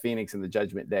and Beth Phoenix and the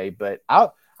Judgment Day. But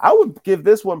I would give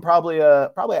this one probably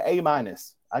a A-.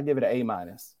 I'd give it an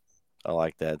A-. I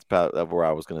like that. It's about where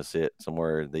I was going to sit,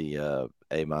 somewhere the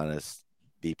A-,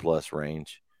 B+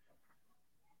 range.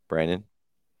 Brandon?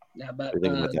 Yeah, but what are you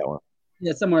thinking about that one?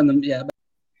 Yeah, somewhere in the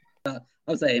I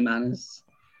would say A-.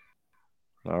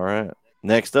 All right.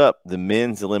 Next up, the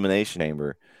men's elimination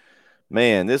chamber.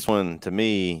 Man, this one to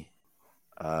me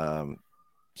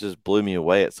just blew me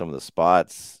away at some of the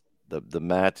spots. The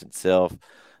match itself,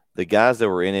 the guys that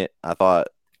were in it, I thought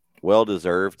well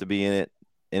deserved to be in it.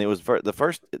 And it was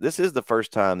this is the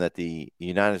first time that the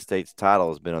United States title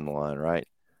has been on the line, right?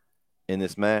 In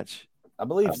this match? I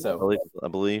believe so. I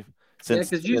believe.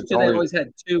 Because usually they always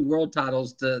had two world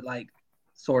titles to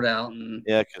sort out. And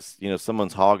Yeah, because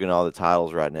someone's hogging all the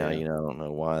titles right now. Yeah. I don't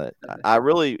know why. I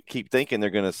really keep thinking they're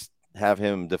going to have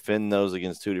him defend those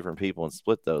against two different people and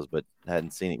split those, but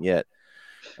hadn't seen it yet.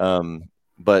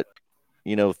 But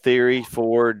Theory,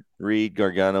 Ford, Reed,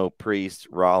 Gargano, Priest,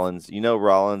 Rollins.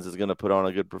 Rollins is going to put on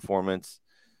a good performance.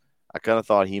 I kind of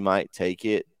thought he might take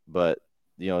it, but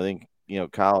I think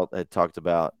Kyle had talked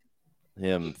about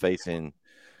him facing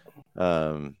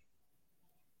Paul.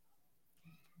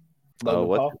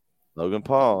 Logan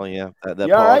Paul. Yeah, that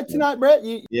you all Paul. right tonight, Bret?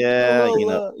 Yeah, you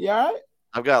all right?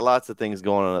 I've got lots of things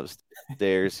going on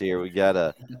upstairs here. We've got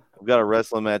a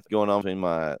wrestling match going on between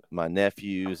my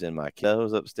nephews and my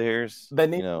kiddos upstairs. They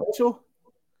need an official?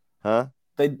 Huh?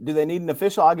 Do they need an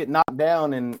official? I'll get knocked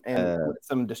down and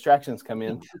some distractions come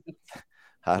in.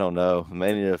 I don't know.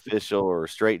 Maybe an official or a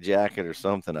straight jacket or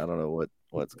something. I don't know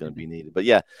what's going to be needed. But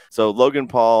yeah, so Logan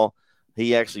Paul,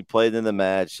 he actually played in the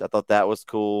match. I thought that was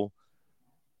cool.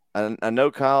 I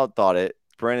know Kyle thought it.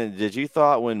 Brandon, did you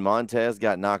thought when Montez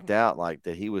got knocked out, like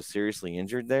that he was seriously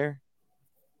injured there?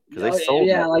 Because they sold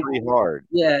him pretty hard.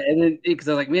 Yeah, and then because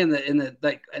I was like, man,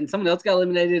 and someone else got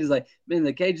eliminated. Is like, man,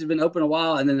 the cage has been open a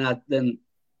while, and then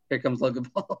here comes Logan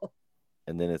Paul.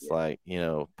 And then it's like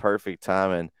perfect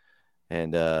timing,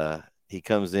 and he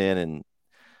comes in, and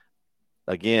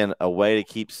again a way to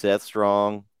keep Seth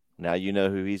strong. Now you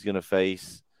know who he's going to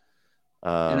face.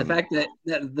 And the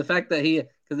fact that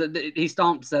he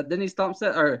stomped Seth, didn't he stomp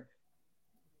Seth, or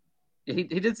he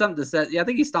did something to Seth? Yeah, I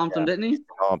think he stomped him, didn't he?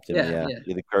 Stomped him, yeah.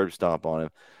 Did a curb stomp on him.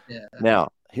 Yeah.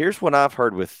 Now, here's what I've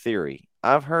heard with Theory.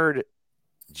 I've heard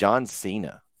John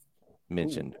Cena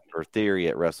mentioned for Theory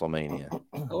at WrestleMania.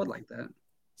 I would like that.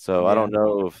 So I don't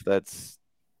know if that's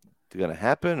going to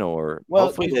happen or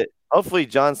hopefully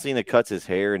John Cena cuts his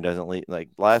hair and doesn't leave. Like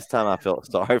last time I felt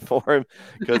sorry for him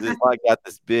because it's like got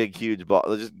this big, huge ball.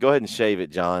 Just go ahead and shave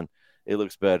it, John. It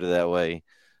looks better that way.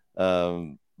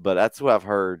 But that's what I've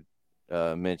heard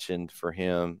mentioned for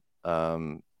him.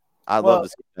 I'd love to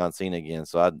see John Cena again,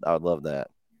 so I would love that.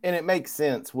 And it makes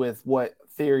sense with what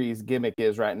Theory's gimmick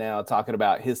is right now, talking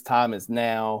about his time is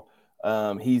now.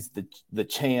 He's the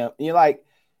champ.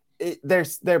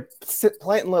 They're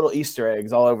planting little Easter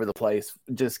eggs all over the place,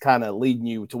 just kind of leading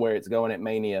you to where it's going at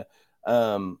Mania.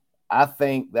 I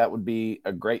think that would be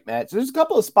a great match. There's a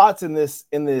couple of spots in this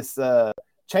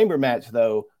chamber match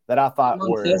though that I thought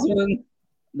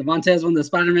the Montez one, the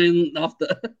Spider-Man off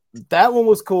the. That one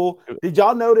was cool. Did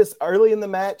y'all notice early in the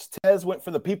match, Tez went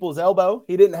for the people's elbow?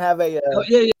 He didn't have he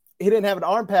didn't have an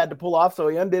arm pad to pull off, so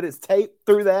he undid his tape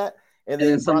through that. And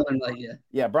then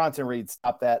Bronson Reed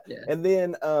stopped that. Yeah. And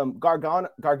then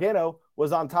Gargano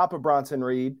was on top of Bronson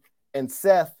Reed, and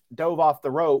Seth dove off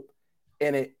the rope,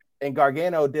 and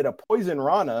Gargano did a poison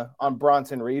Rana on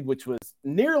Bronson Reed, which was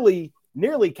nearly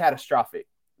catastrophic.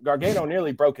 Gargano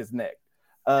nearly broke his neck.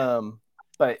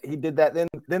 But he did that.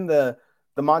 Then the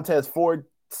Montez Ford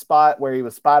spot where he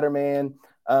was Spider-Man.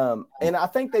 And I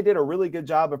think they did a really good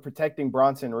job of protecting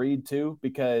Bronson Reed too,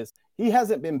 because he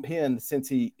hasn't been pinned since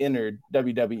he entered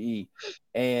WWE,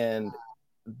 and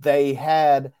they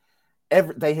had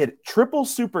triple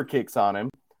super kicks on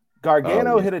him.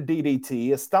 Gargano hit a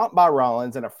DDT, a stomp by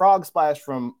Rollins, and a frog splash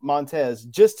from Montez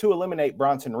just to eliminate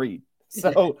Bronson Reed.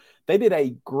 So they did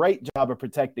a great job of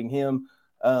protecting him.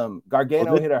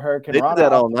 Gargano hit a Hurricane Rana. They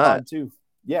did that all night too.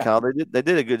 Yeah, Kyle, they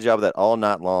did a good job of that all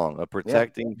night long of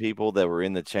protecting people that were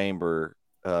in the chamber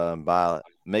by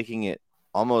making it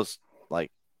almost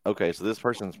like, okay, so this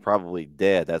person's probably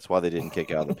dead. That's why they didn't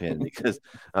kick out of the pin because,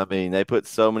 I mean, they put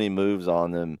so many moves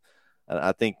on them. And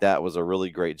I think that was a really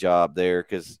great job there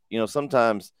because,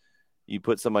 sometimes you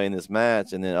put somebody in this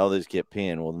match and then others get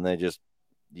pinned. Well, then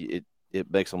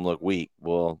it makes them look weak.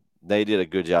 Well, they did a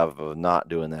good job of not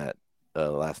doing that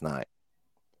last night.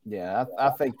 Yeah,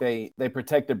 I think they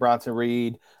protected Bronson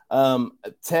Reed.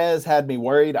 Tez had me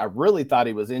worried. I really thought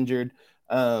he was injured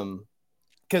because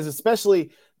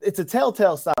especially it's a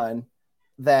telltale sign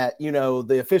that,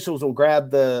 the officials will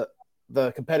grab the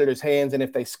competitor's hands, and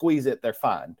if they squeeze it, they're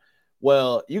fine.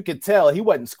 Well, you could tell he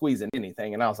wasn't squeezing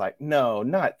anything, and I was like, no,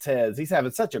 not Tez. He's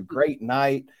having such a great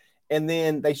night. And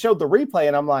then they showed the replay,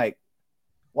 and I'm like,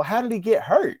 well, how did he get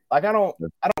hurt? Like, I don't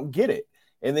get it.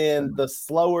 And then the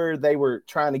slower they were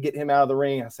trying to get him out of the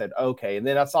ring, I said, okay. And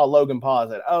then I saw Logan Paul. I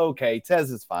said, okay,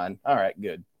 Tez is fine. All right,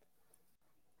 good.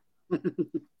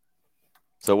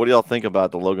 So what do y'all think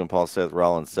about the Logan Paul Seth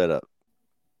Rollins setup?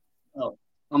 Oh,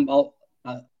 I'm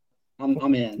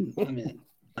in.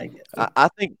 Like, I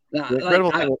think the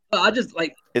incredible thing, I just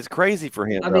like it's crazy for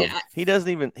him.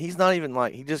 He's not even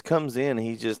like, he just comes in.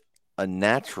 He's just a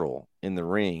natural in the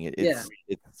ring.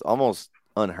 It's almost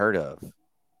unheard of.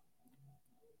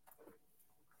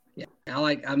 Yeah,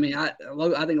 I mean, I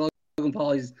think Logan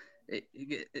Paul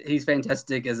he's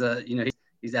fantastic as a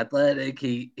he's athletic.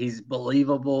 He's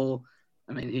believable.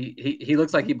 I mean, he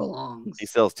looks like he belongs. He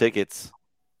sells tickets.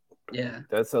 Yeah,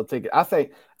 That's so ticket.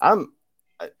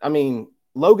 I mean,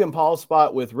 Logan Paul's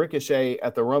spot with Ricochet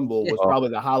at the Rumble was probably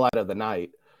the highlight of the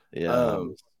night. Yeah.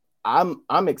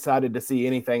 I'm excited to see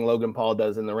anything Logan Paul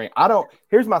does in the ring.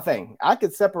 Here's my thing. I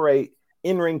could separate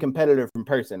in-ring competitor from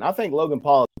person. I think Logan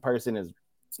Paul as a person is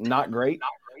not great.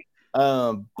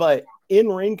 But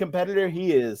in-ring competitor,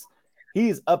 he's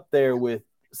up there with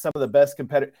some of the best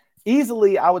competitors.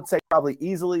 Easily, I would say probably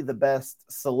easily the best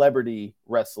celebrity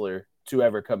wrestler to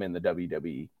ever come in the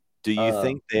WWE. Do you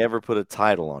think they ever put a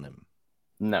title on him?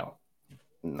 No.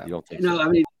 You don't think no, so? I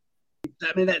mean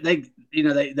that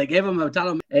they gave him a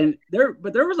title, and there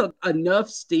was enough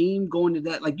steam going to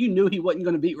that. Like, you knew he wasn't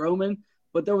going to beat Roman,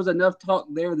 but there was enough talk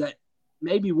there that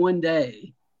maybe one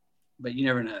day, but you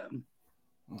never know.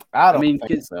 I don't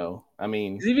think so. I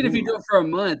mean, even if you do it for a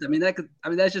month,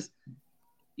 that's just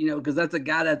because that's a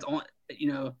guy that's on,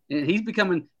 and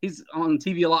he's on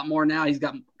TV a lot more now. He's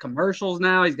got commercials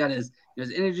now. He's got his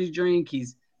energy drink.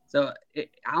 I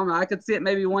don't know. I could see it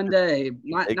maybe one day,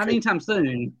 not anytime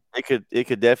soon. It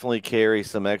could definitely carry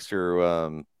some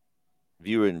extra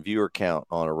viewer count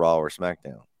on a Raw or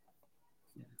SmackDown.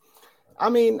 I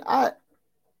mean, I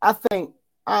think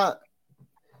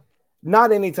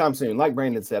not anytime soon. Like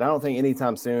Brandon said, I don't think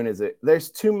anytime soon is it. There's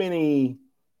too many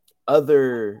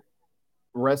other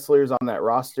wrestlers on that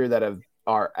roster that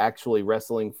are actually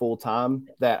wrestling full time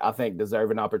that I think deserve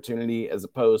an opportunity, as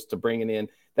opposed to bringing in.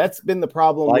 That's been the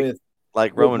problem with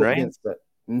Roman Reigns.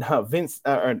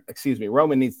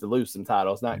 Roman needs to lose some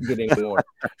titles, not get any more.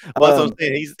 Well, that's what I'm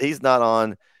saying. He's not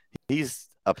on. He's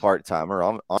a part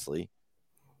timer, honestly.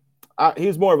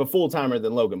 He's more of a full timer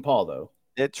than Logan Paul, though.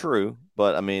 It's true,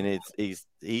 but I mean,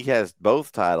 he has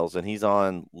both titles, and he's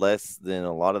on less than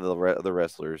a lot of the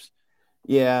wrestlers.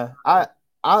 Yeah, I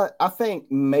think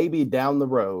maybe down the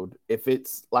road, if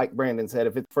it's like Brandon said,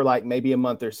 if it's for like maybe a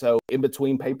month or so in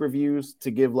between pay-per-views,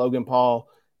 to give Logan Paul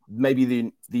maybe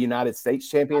the United States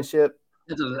Championship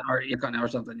or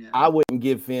something. Yeah, I wouldn't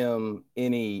give him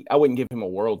a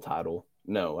world title.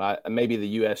 No, maybe the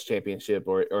U.S. Championship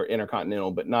or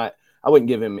Intercontinental, but not. I wouldn't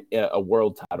give him a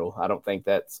world title. I don't think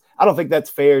that's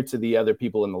fair to the other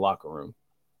people in the locker room.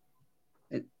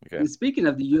 And speaking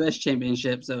of the U.S.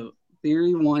 Championship, so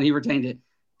Theory won. He retained it.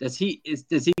 Does he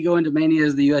go into Mania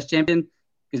as the U.S. champion?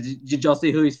 Because did y'all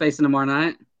see who he's facing tomorrow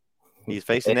night? He's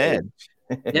facing Edge.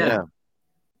 Yeah.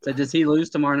 So does he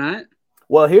lose tomorrow night?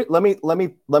 Well, here let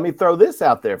me throw this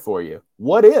out there for you.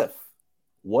 What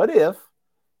if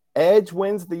Edge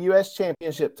wins the U.S.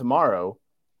 Championship tomorrow,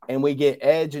 and we get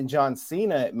Edge and John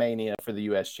Cena at Mania for the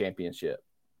U.S. Championship?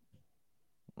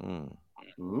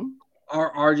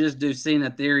 Or just do Cena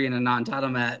Theory in a non-title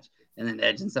match, and then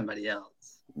Edge and somebody else.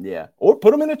 Yeah, or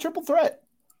put them in a triple threat.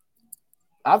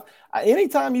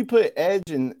 Anytime you put Edge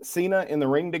and Cena in the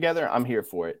ring together, I'm here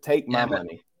for it. Take my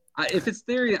money. If it's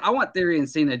Theory, I want Theory and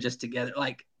Cena just together.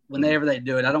 Like, whenever they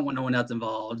do it, I don't want no one else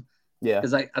involved. Yeah,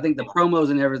 because I think the promos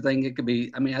and everything, it could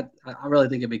be. I mean, I really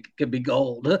think it could be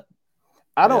gold.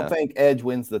 I don't think Edge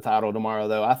wins the title tomorrow,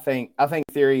 though. I think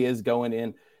Theory is going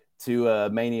in to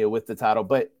Mania with the title.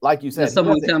 But like you said,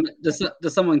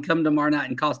 does someone come tomorrow night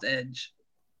and cost Edge?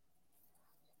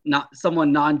 Not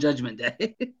someone non-Judgment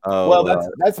Day.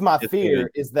 That's my fear,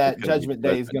 is that Judgment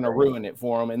Day is going to ruin it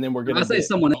for them, and then we're going to say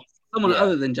someone else,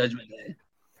 other than Judgment Day.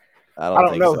 I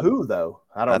don't know so. Who though.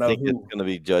 I think it's going to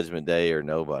be Judgment Day or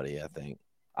nobody. I think.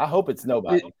 I hope it's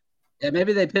nobody. Yeah,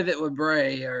 maybe they pivot with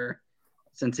Bray, or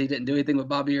since he didn't do anything with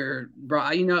Bobby or Bray.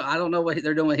 I don't know what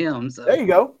they're doing with him. So there you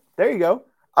go.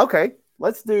 Okay,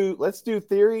 let's do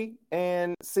Theory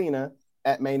and Cena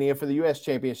at Mania for the U.S.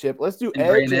 Championship. Let's do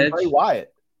Edge and Bray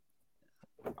Wyatt.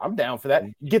 I'm down for that.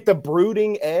 Get the brood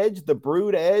Edge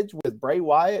with Bray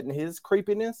Wyatt and his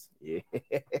creepiness.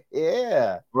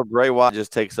 Yeah. Or Bray Wyatt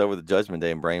just takes over the Judgment Day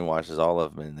and brainwashes all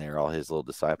of them in there, all his little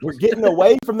disciples. We're getting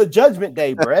away from the Judgment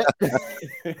Day, Bret.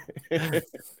 But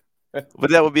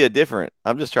that would be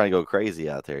I'm just trying to go crazy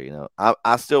out there,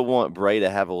 I still want Bray to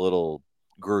have a little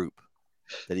group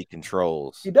that he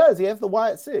controls. He does. He has the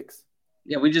Wyatt Six.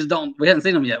 Yeah, we haven't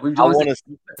seen them yet. I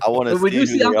want to. We do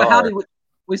see Uncle Howdy.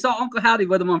 We saw Uncle Howdy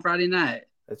with him on Friday night.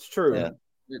 That's true. Yeah.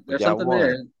 There's something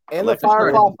there. And the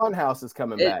Firefly Funhouse is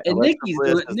coming back. And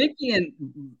Nikki and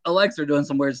Alexa are doing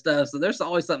some weird stuff, so there's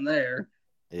always something there.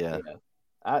 Yeah.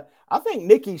 I think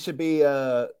Nikki should be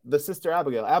the sister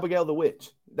Abigail the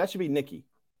witch. That should be Nikki.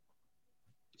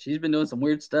 She's been doing some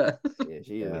weird stuff. Yeah,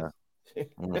 she is.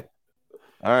 All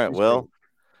right, well,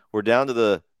 we're down to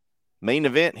the main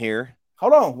event here.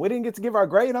 Hold on, we didn't get to give our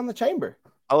grade on the chamber.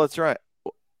 Oh, that's right.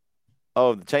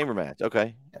 Oh, the chamber match.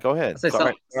 Okay, go ahead.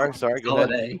 Sorry. Go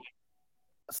ahead. A.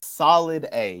 Solid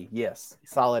A. Yes,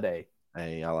 solid A.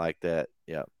 Hey, I like that.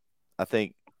 Yeah, I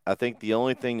think the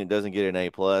only thing that doesn't get an A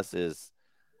plus is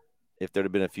if there'd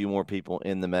have been a few more people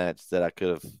in the match that I could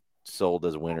have sold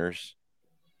as winners.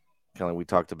 Kind of like we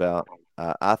talked about.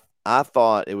 I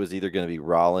thought it was either going to be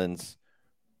Rollins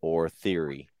or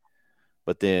Theory,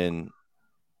 but then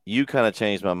you kind of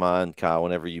changed my mind, Kyle,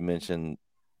 whenever you mentioned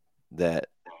that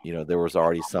there was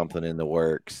already something in the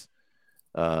works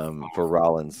for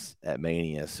Rollins at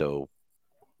Mania. So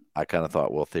I kind of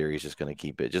thought, well, Theory's just going to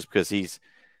keep it just because he's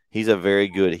a very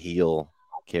good heel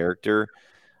character.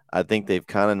 I think they've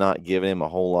kind of not given him a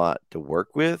whole lot to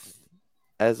work with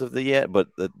as of the yet, but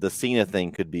the Cena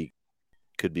thing could be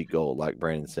gold, like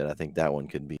Brandon said. I think that one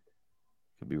could be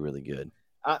really good.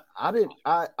 I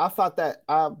thought that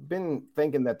I've been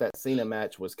thinking that Cena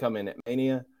match was coming at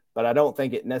Mania, but I don't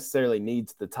think it necessarily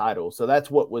needs the title. So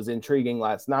that's what was intriguing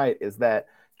last night, is that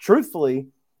truthfully,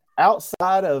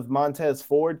 outside of Montez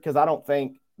Ford, because I don't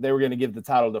think they were going to give the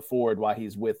title to Ford while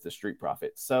he's with the Street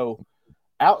Profits. So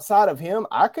outside of him,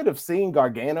 I could have seen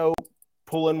Gargano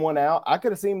pulling one out. I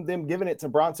could have seen them giving it to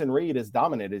Bronson Reed, as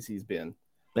dominant as he's been.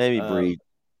 Maybe Breed.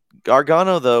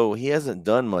 Gargano, though, he hasn't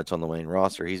done much on the main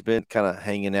roster. He's been kind of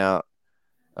hanging out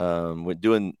with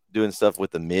doing stuff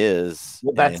with the Miz.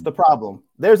 Well, that's the problem.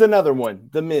 There's another one,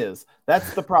 the Miz.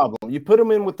 That's the problem. You put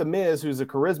him in with the Miz, who's a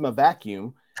charisma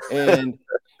vacuum, and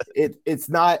it's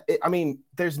not. I mean,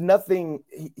 there's nothing.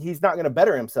 He's not going to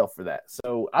better himself for that.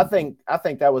 So I think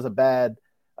that was a bad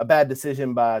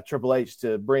decision by Triple H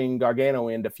to bring Gargano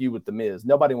in to feud with the Miz.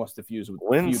 Nobody wants to feud with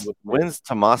the Miz. When's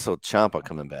Tommaso Ciampa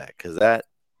coming back? Because that.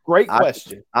 Great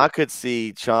question. I could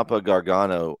see Ciampa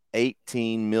Gargano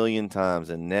 18 million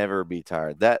times and never be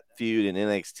tired. That feud in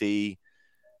NXT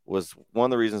was one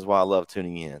of the reasons why I love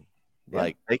tuning in. Yeah.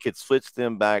 Like, they could switch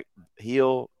them back,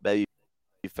 heel, baby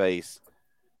face.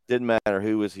 Didn't matter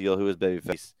who was heel, who was baby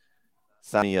face.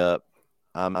 Sign me up.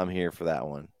 I'm here for that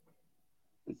one.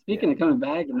 Speaking of coming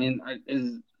back, I mean,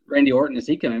 is Randy Orton, is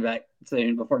he coming back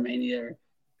soon before Mania?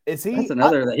 Is he? That's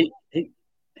another that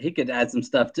he could add some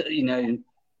stuff to,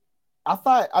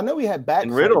 I know he had back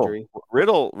surgery.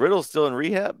 Riddle's still in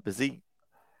rehab. Is he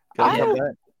gonna come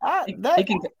back? I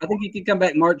think he can come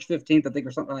back March 15th, I think,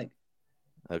 or something like.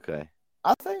 Okay.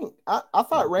 I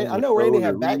thought Randy. I know Randy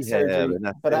had back surgery,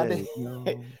 but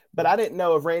I didn't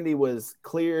know if Randy was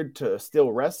cleared to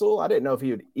still wrestle. I didn't know if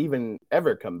he would even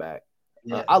ever come back.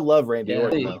 Yeah. I love Randy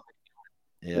Orton.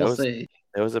 Yeah,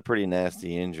 it was a pretty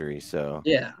nasty injury. So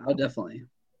yeah, definitely.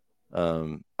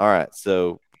 All right,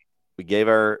 so. We gave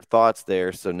our thoughts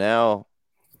there. So now,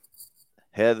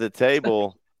 head of the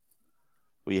table,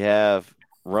 we have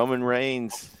Roman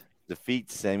Reigns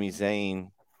defeats Sami Zayn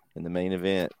in the main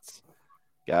event.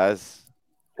 Guys,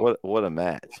 what a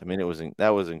match! I mean, that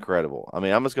was incredible. I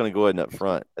mean, I'm just going to go ahead and up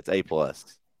front. That's A+.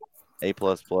 A++.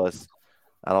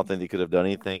 I don't think they could have done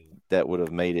anything that would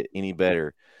have made it any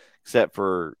better, except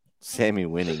for Sami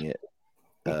winning it.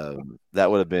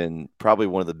 That would have been probably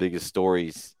one of the biggest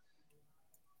stories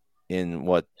in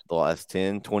the last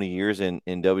 10, 20 years in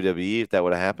WWE, if that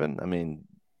would have happened. I mean,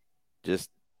 just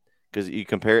because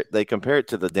they compare it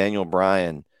to the Daniel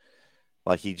Bryan,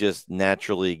 like he just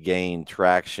naturally gained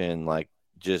traction, like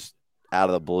just out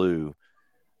of the blue.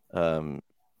 And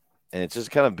it's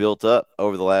just kind of built up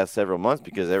over the last several months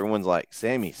because everyone's like,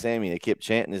 Sami. They kept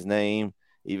chanting his name,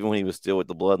 even when he was still with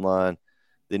the bloodline.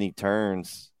 Then he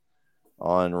turns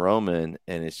on Roman,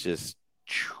 and it's just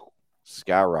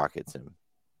skyrockets him.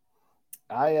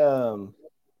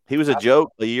 He was a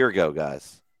joke a year ago,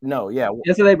 guys. No, yeah.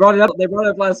 Yeah, so they brought it up. They brought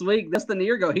it up last week. Less than a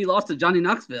year ago, he lost to Johnny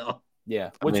Knoxville. Yeah,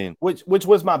 which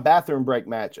was my bathroom break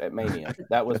match at Mania.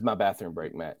 That was my bathroom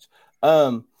break match.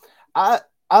 I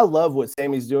love what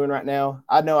Sami's doing right now.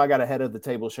 I know I got a head of the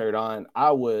table shirt on.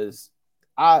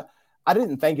 I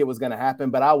didn't think it was going to happen,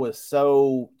 but I was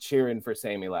so cheering for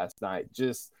Sami last night.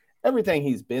 Just everything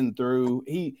he's been through.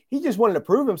 He just wanted to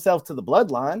prove himself to the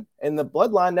bloodline, and the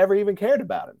bloodline never even cared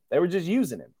about him. They were just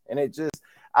using him. And it just,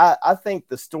 I think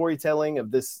the storytelling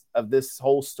of this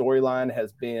whole storyline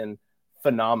has been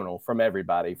phenomenal from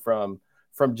everybody, from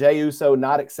Jey Uso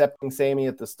not accepting Sami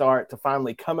at the start to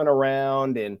finally coming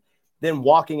around and then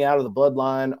walking out of the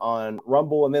bloodline on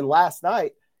Rumble. And then last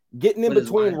night, getting in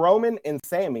between Roman and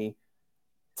Sami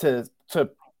to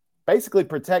basically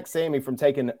protect Sami from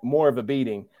taking more of a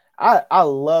beating. I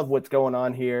love what's going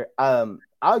on here.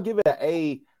 I'll give it an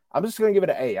A. I'm just going to give it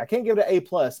an A. I can't give it an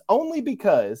A+, only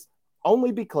because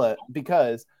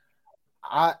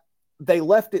they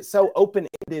left it so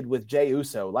open-ended with Jey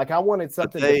Uso. Like I wanted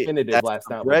something definitive last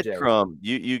night with Jey. Breadcrumb.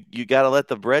 You got to let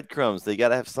the breadcrumbs. They got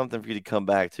to have something for you to come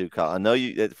back to, Kyle. I know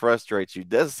it frustrates you.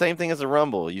 That's the same thing as a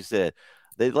Rumble. You said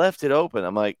they left it open.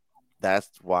 I'm like, that's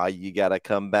why you got to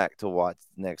come back to watch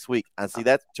next week. I see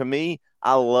that. To me,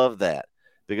 I love that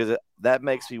because that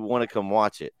makes me want to come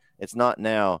watch it. It's not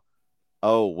now,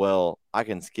 oh, well, I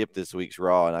can skip this week's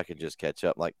Raw and I can just catch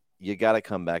up. Like, you got to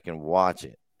come back and watch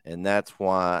it. And that's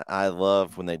why I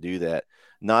love when they do that.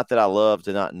 Not that I love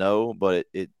to not know, but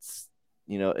it's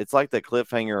it's like the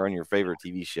cliffhanger on your favorite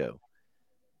TV show.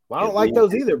 Well, I don't like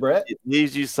those either, Bret. It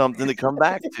leaves you something to come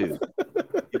back to.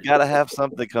 You got to have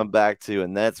something to come back to,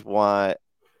 and that's why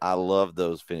I love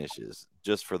those finishes,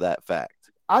 just for that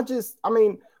fact.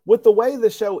 With the way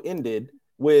the show ended,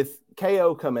 with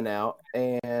KO coming out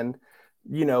and,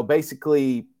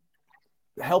 basically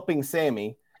helping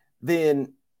Sammy,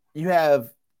 then you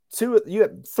have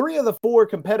three of the four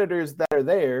competitors that are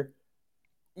there.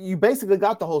 You basically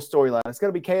got the whole storyline. It's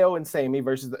going to be KO and Sammy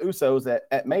versus the Usos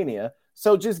at Mania.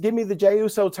 So just give me the Jey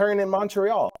Uso turn in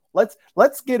Montreal.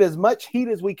 Let's get as much heat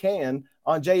as we can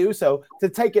on Jey Uso to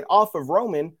take it off of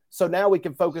Roman. So now we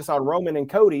can focus on Roman and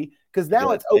Cody because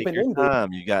now it's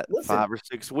open-ended. You got 5 or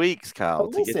 6 weeks,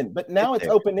 Kyle. But now it's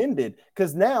open-ended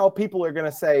because now people are going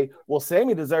to say, well,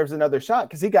 Sammy deserves another shot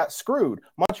because he got screwed.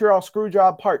 Montreal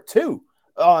Screwjob Part 2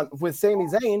 with Sami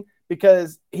Zayn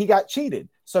because he got cheated.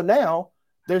 So now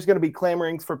there's going to be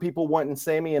clamorings for people wanting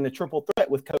Sammy in a triple threat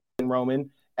with Cody and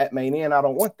Roman at Mania, and I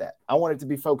don't want that. I want it to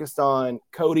be focused on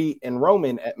Cody and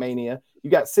Roman at Mania.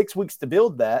 You got 6 weeks to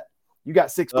build that. You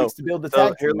got 6 weeks to build the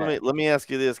tag team. Let me ask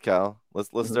you this, Kyle.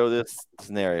 Let's throw this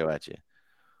scenario at you.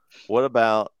 What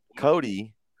about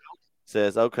Cody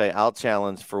says, okay, I'll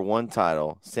challenge for one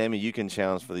title. Sammy, you can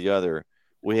challenge for the other.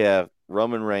 We have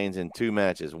Roman Reigns in 2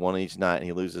 matches, one each night, and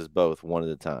he loses both one at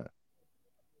a time.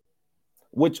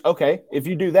 If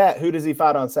you do that, who does he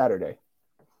fight on Saturday?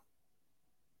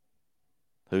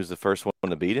 Who's the first one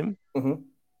to beat him? Mm-hmm.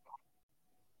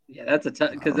 Yeah, that's a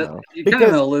tough because you kind of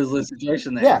in a lose-lose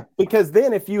situation there. Yeah, because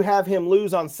then if you have him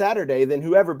lose on Saturday, then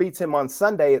whoever beats him on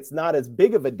Sunday, it's not as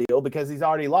big of a deal because he's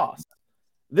already lost.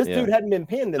 This dude hadn't been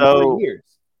pinned in 3 years.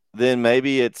 Then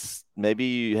maybe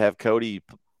you have Cody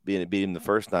beat him the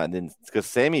first night, and then because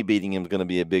Sammy beating him is going to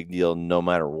be a big deal no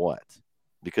matter what,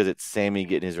 because it's Sammy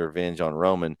getting his revenge on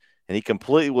Roman, and he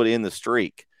completely would end the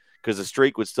streak because the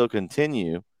streak would still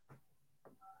continue.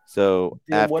 So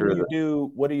what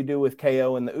do you do with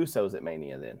KO and the Usos at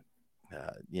Mania then?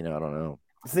 I don't know.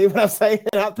 See what I'm saying?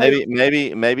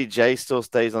 Maybe Jay still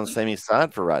stays on Sammy's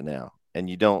side for right now, and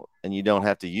you don't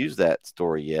have to use that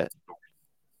story yet.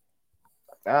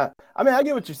 I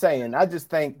get what you're saying. I just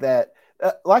think that,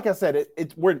 like I said,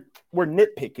 we're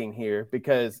nitpicking here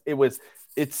because it was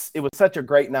such a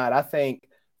great night. I think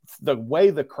the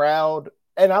way the crowd,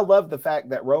 and I love the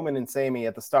fact that Roman and Sammy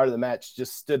at the start of the match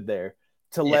just stood there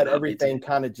to let everything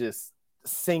kind of just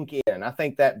sink in. I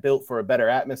think that built for a better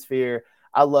atmosphere.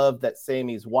 I love that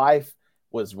Sammy's wife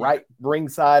was right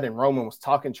ringside and Roman was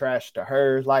talking trash to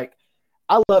her. Like,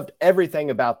 I loved everything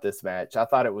about this match. I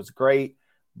thought it was great,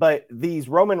 but these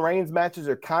Roman Reigns matches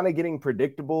are kind of getting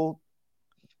predictable.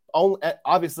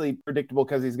 Obviously predictable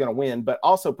because he's going to win, but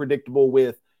also predictable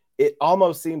with it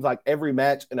almost seems like every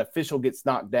match an official gets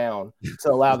knocked down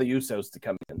to allow the Usos to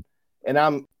come in.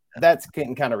 And that's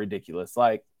getting kind of ridiculous.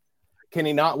 Like, can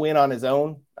he not win on his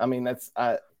own? I mean, that's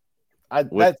going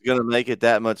to make it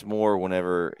that much more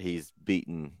whenever he's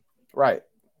beaten. Right.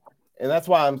 And that's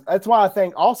why I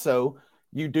think also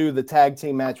you do the tag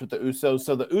team match with the Usos.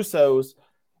 So the Usos,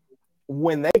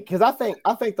 because I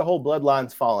think the whole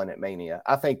bloodline's falling at Mania.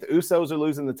 I think the Usos are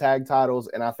losing the tag titles,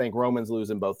 and I think Roman's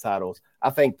losing both titles. I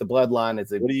think the bloodline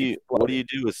is. What do you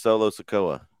do with Solo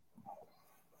Sikoa?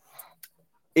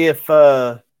 If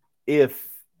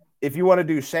you want to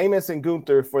do Sheamus and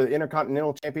Gunther for the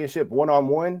Intercontinental Championship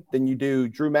 1-on-1, then you do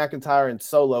Drew McIntyre and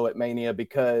Solo at Mania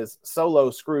because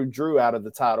Solo screwed Drew out of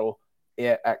the title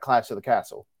at Clash of the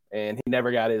Castle, and he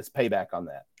never got his payback on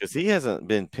that. Because he hasn't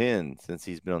been pinned since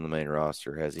he's been on the main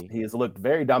roster, has he? He has looked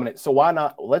very dominant. So why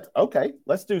not?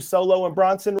 Let's do Solo and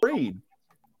Bronson Reed.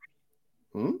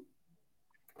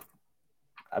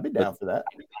 I'd be down for that.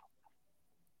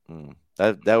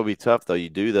 That would be tough though. You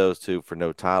do those two for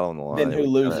no title on the line. Then who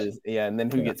loses? And then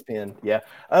who gets pinned? Yeah.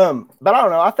 But I don't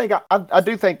know. I think I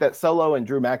do think that Solo and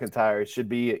Drew McIntyre should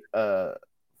be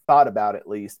thought about at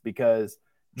least because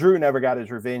Drew never got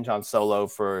his revenge on Solo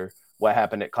for what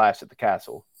happened at Clash at the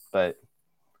Castle. But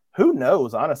who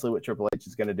knows, honestly, what Triple H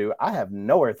is going to do? I have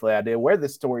no earthly idea where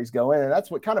this story's going, and that's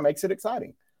what kind of makes it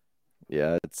exciting.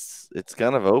 Yeah, it's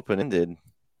kind of open-ended.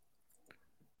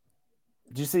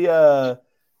 Did you see Paul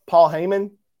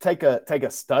Heyman take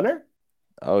a stunner?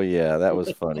 Oh yeah, that was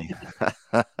funny.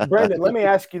 Brandon, let me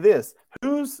ask you this: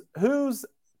 whose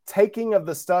taking of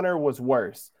the stunner was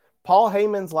worse, Paul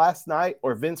Heyman's last night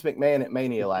or Vince McMahon at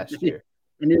Mania last year?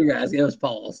 I knew you were going to ask. It was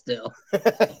Paul still,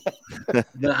 but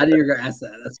I knew you were going to ask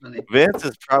that. That's funny. Vince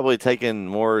has probably taken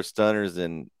more stunners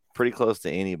than pretty close to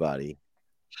anybody,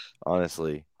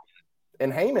 honestly.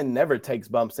 And Heyman never takes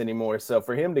bumps anymore. So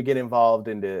for him to get involved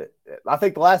I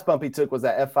think the last bump he took was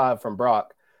that F5 from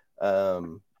Brock.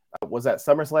 Was that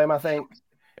SummerSlam, I think?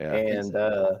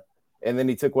 Yeah. And then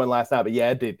he took one last night. But yeah,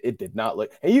 it did not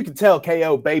look. And you could tell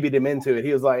KO babied him into it.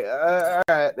 He was like, all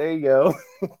right, there you go.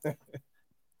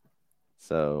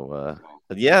 So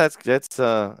yeah,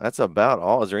 that's about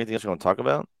all. Is there anything else you want to talk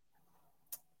about?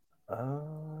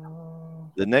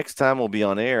 The next time we'll be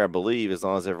on air, I believe, as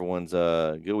long as everyone's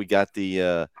good. We got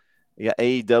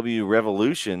AEW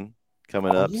Revolution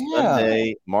coming up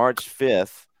Sunday, March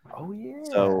 5th. Oh yeah.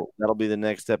 So that'll be the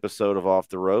next episode of Off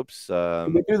the Ropes.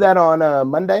 Can we do that on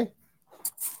Monday?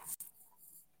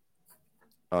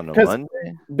 On a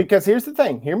Monday? Because here's the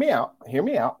thing. Hear me out.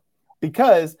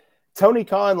 Because Tony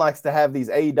Khan likes to have these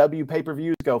AEW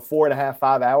pay-per-views go 4.5,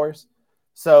 5 hours.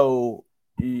 So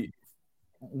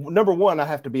number one, I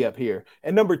have to be up here.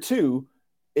 And number two,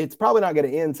 it's probably not going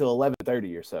to end till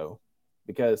 11:30 or so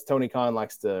because Tony Khan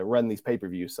likes to run these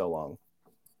pay-per-views so long.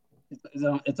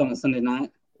 It's on a Sunday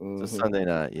night? It's a Sunday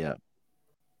night, yeah.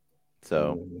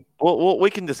 So we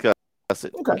can discuss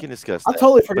it. Okay. We can discuss that. I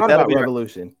totally forgot about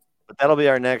Revolution. But that'll be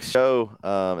our next show.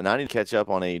 And I need to catch up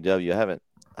on AEW.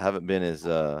 I haven't been as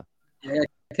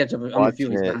catch up. I'm a few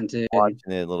weeks behind too.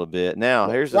 Watching it a little bit. Now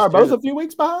here's both a few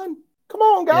weeks behind. Come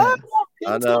on, guys.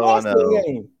 Yeah. I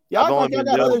know. Y'all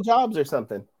got other jobs or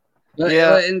something. But,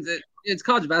 and it's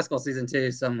college basketball season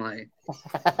too, so I'm like,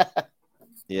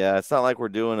 yeah, it's not like we're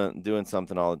doing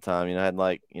something all the time. I had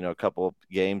a couple of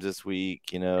games this week.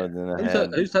 And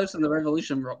then who's hosting the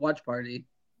Revolution watch party?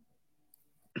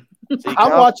 See,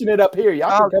 I'm watching it up here.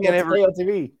 Y'all can come on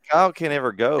TV. Kyle can't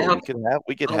ever go.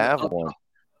 We could have one.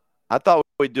 I thought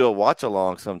we'd do a watch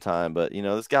along sometime, but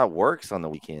this guy works on the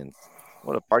weekends.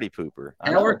 What a party pooper!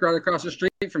 I work right across the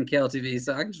street from KLTV,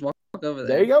 so I can just walk over there.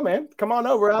 There you go, man. Come on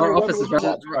over. Our office is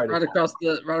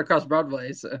right across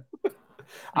Broadway. So,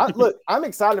 I'm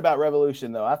excited about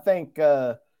Revolution, though. I think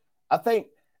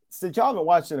since y'all haven't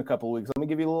watched it in a couple of weeks, let me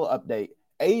give you a little update.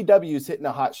 AEW is hitting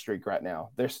a hot streak right now.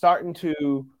 They're starting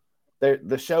to.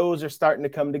 The shows are starting to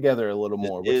come together a little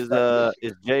more. Is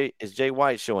Jay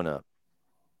White showing up?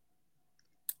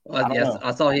 Well, yes,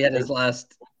 I saw he had his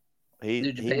last.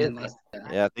 New Japan last time.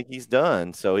 Yeah, I think he's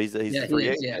done. So he's a free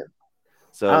agent. Yeah.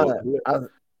 So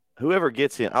whoever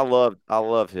gets him, I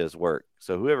love his work.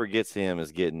 So whoever gets him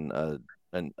is getting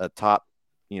a top,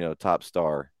 top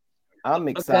star. I'm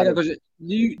excited. Okay,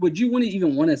 would you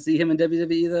even want to see him in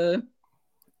WWE though?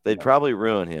 They'd probably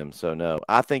ruin him. So no,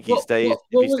 I think he stays.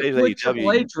 If he stays would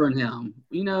Triple H ruin him?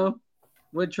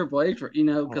 Would Triple H?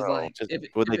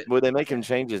 Because would they make him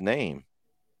change his name?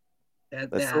 I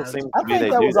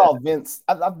think that was all Vince.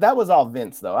 That was all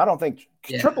Vince, though. I don't think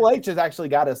Triple H has actually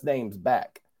got his names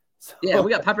back. So. Yeah,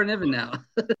 we got Piper Niven now.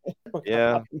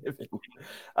 Yeah,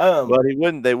 but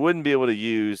they wouldn't be able to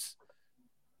use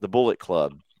the Bullet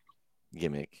Club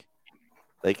gimmick.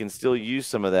 They can still use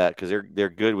some of that because they're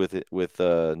good with it with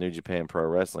New Japan Pro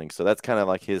Wrestling. So that's kind of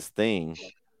like his thing.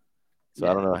 So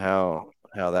I don't know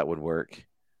how that would work.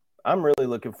 I'm really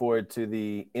looking forward to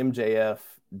the MJF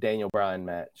Daniel Bryan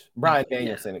match. Bryan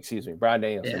Danielson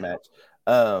match.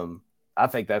 I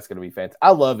think that's going to be fantastic.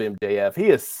 I love MJF. He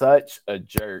is such a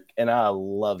jerk, and I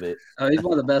love it. Oh, he's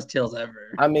one of the best heels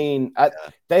ever. I mean,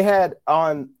 they had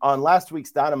on last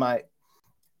week's Dynamite,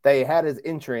 they had his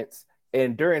entrance,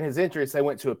 and during his entrance, they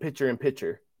went to a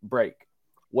picture-in-picture break.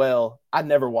 Well, I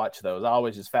never watched those. I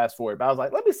always just fast forward. But I was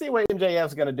like, let me see what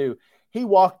MJF's going to do. He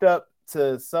walked up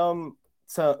to some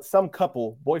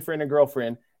couple, boyfriend and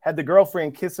girlfriend, had the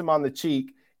girlfriend kiss him on the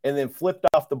cheek, and then flipped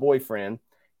off the boyfriend,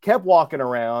 kept walking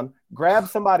around, grabbed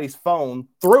somebody's phone,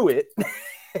 threw it,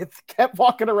 kept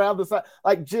walking around the side,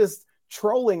 like just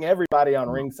trolling everybody on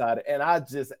ringside. And I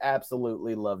just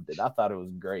absolutely loved it. I thought it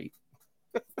was great.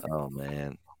 Oh,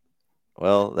 man.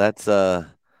 Well, that's going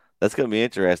to be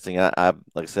interesting. I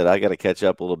like I said, I got to catch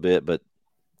up a little bit, but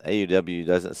AEW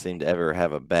doesn't seem to ever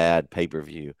have a bad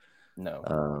pay-per-view.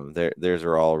 No. Theirs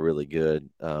are all really good.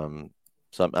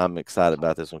 So I'm excited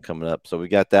about this one coming up. So we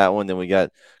got that one. Then we got,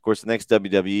 of course, the next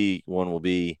WWE one will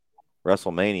be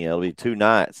WrestleMania. It'll be 2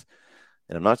 nights.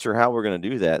 And I'm not sure how we're going to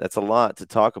do that. That's a lot to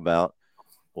talk about.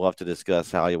 We'll have to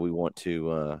discuss how we want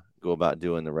to go about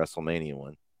doing the WrestleMania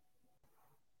one.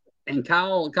 And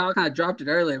Kyle kind of dropped it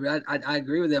earlier, but I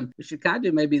agree with him. We should kind of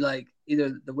do maybe like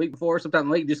either the week before or sometime in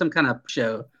the week, do some kind of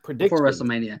show before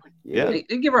WrestleMania. Yeah.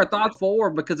 And give our thoughts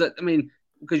forward because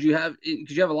because you have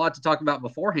a lot to talk about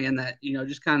beforehand that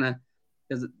just kind of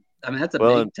because that's a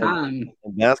big time.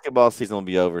 And basketball season will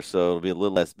be over, so it'll be a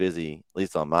little less busy, at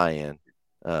least on my end.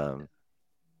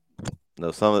 No,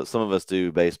 some of us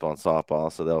do baseball and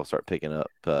softball, so they'll start picking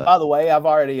up. By the way, I've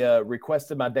already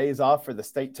requested my days off for the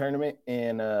state tournament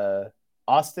in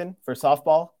Austin for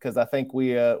softball because I think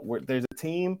there's a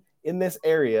team in this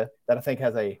area that I think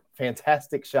has a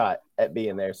fantastic shot at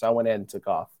being there. So I went ahead and took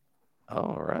off.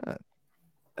 All right.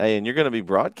 Hey, and you're going to be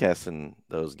broadcasting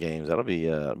those games. That'll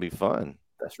be fun.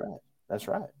 That's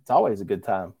right. It's always a good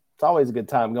time. It's always a good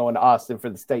time going to Austin for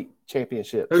the state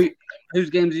championship. Whose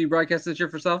games do you broadcast this year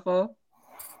for softball?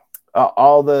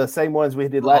 All the same ones we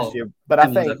did last year, but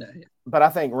I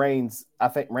think Reigns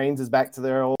is back to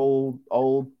their old.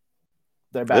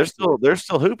 They're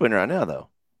still hooping right now, though.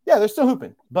 Yeah, they're still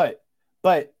hooping, but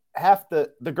half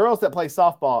the girls that play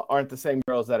softball aren't the same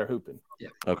girls that are hooping. Yeah.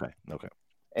 Okay.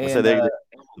 And so the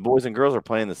boys and girls are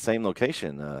playing the same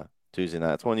location Tuesday night.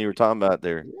 That's when you were talking about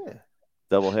their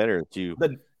doubleheader.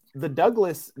 The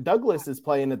Douglas is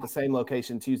playing at the same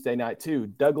location Tuesday night too.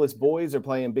 Douglas boys are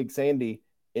playing Big Sandy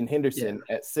in Henderson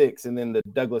at 6, and then the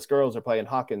Douglas girls are playing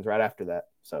Hawkins right after that.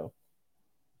 So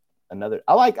I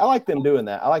like them doing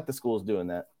that. I like the schools doing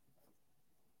that.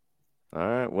 All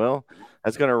right. Well,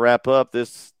 that's going to wrap up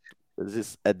this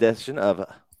edition of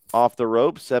Off the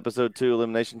Ropes, episode 2,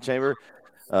 Elimination Chamber.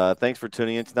 Thanks for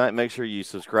tuning in tonight. Make sure you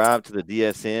subscribe to the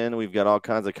DSN. We've got all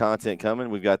kinds of content coming.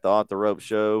 We've got the Off the Ropes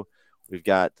show. We've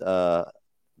got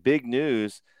big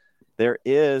news. There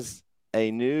is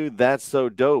a new That's So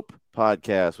Dope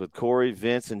podcast with Corey,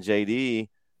 Vince, and JD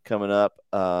coming up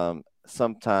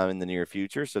sometime in the near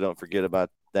future. So don't forget about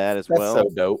that as well. That's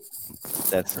so dope.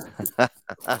 That's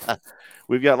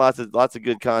we've got lots of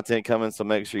good content coming. So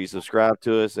make sure you subscribe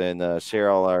to us and share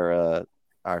all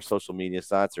our social media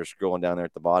sites. They're scrolling down there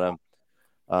at the bottom.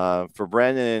 For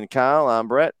Brandon and Kyle, I'm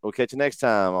Bret. We'll catch you next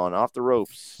time on Off the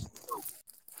Ropes.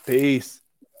 Peace.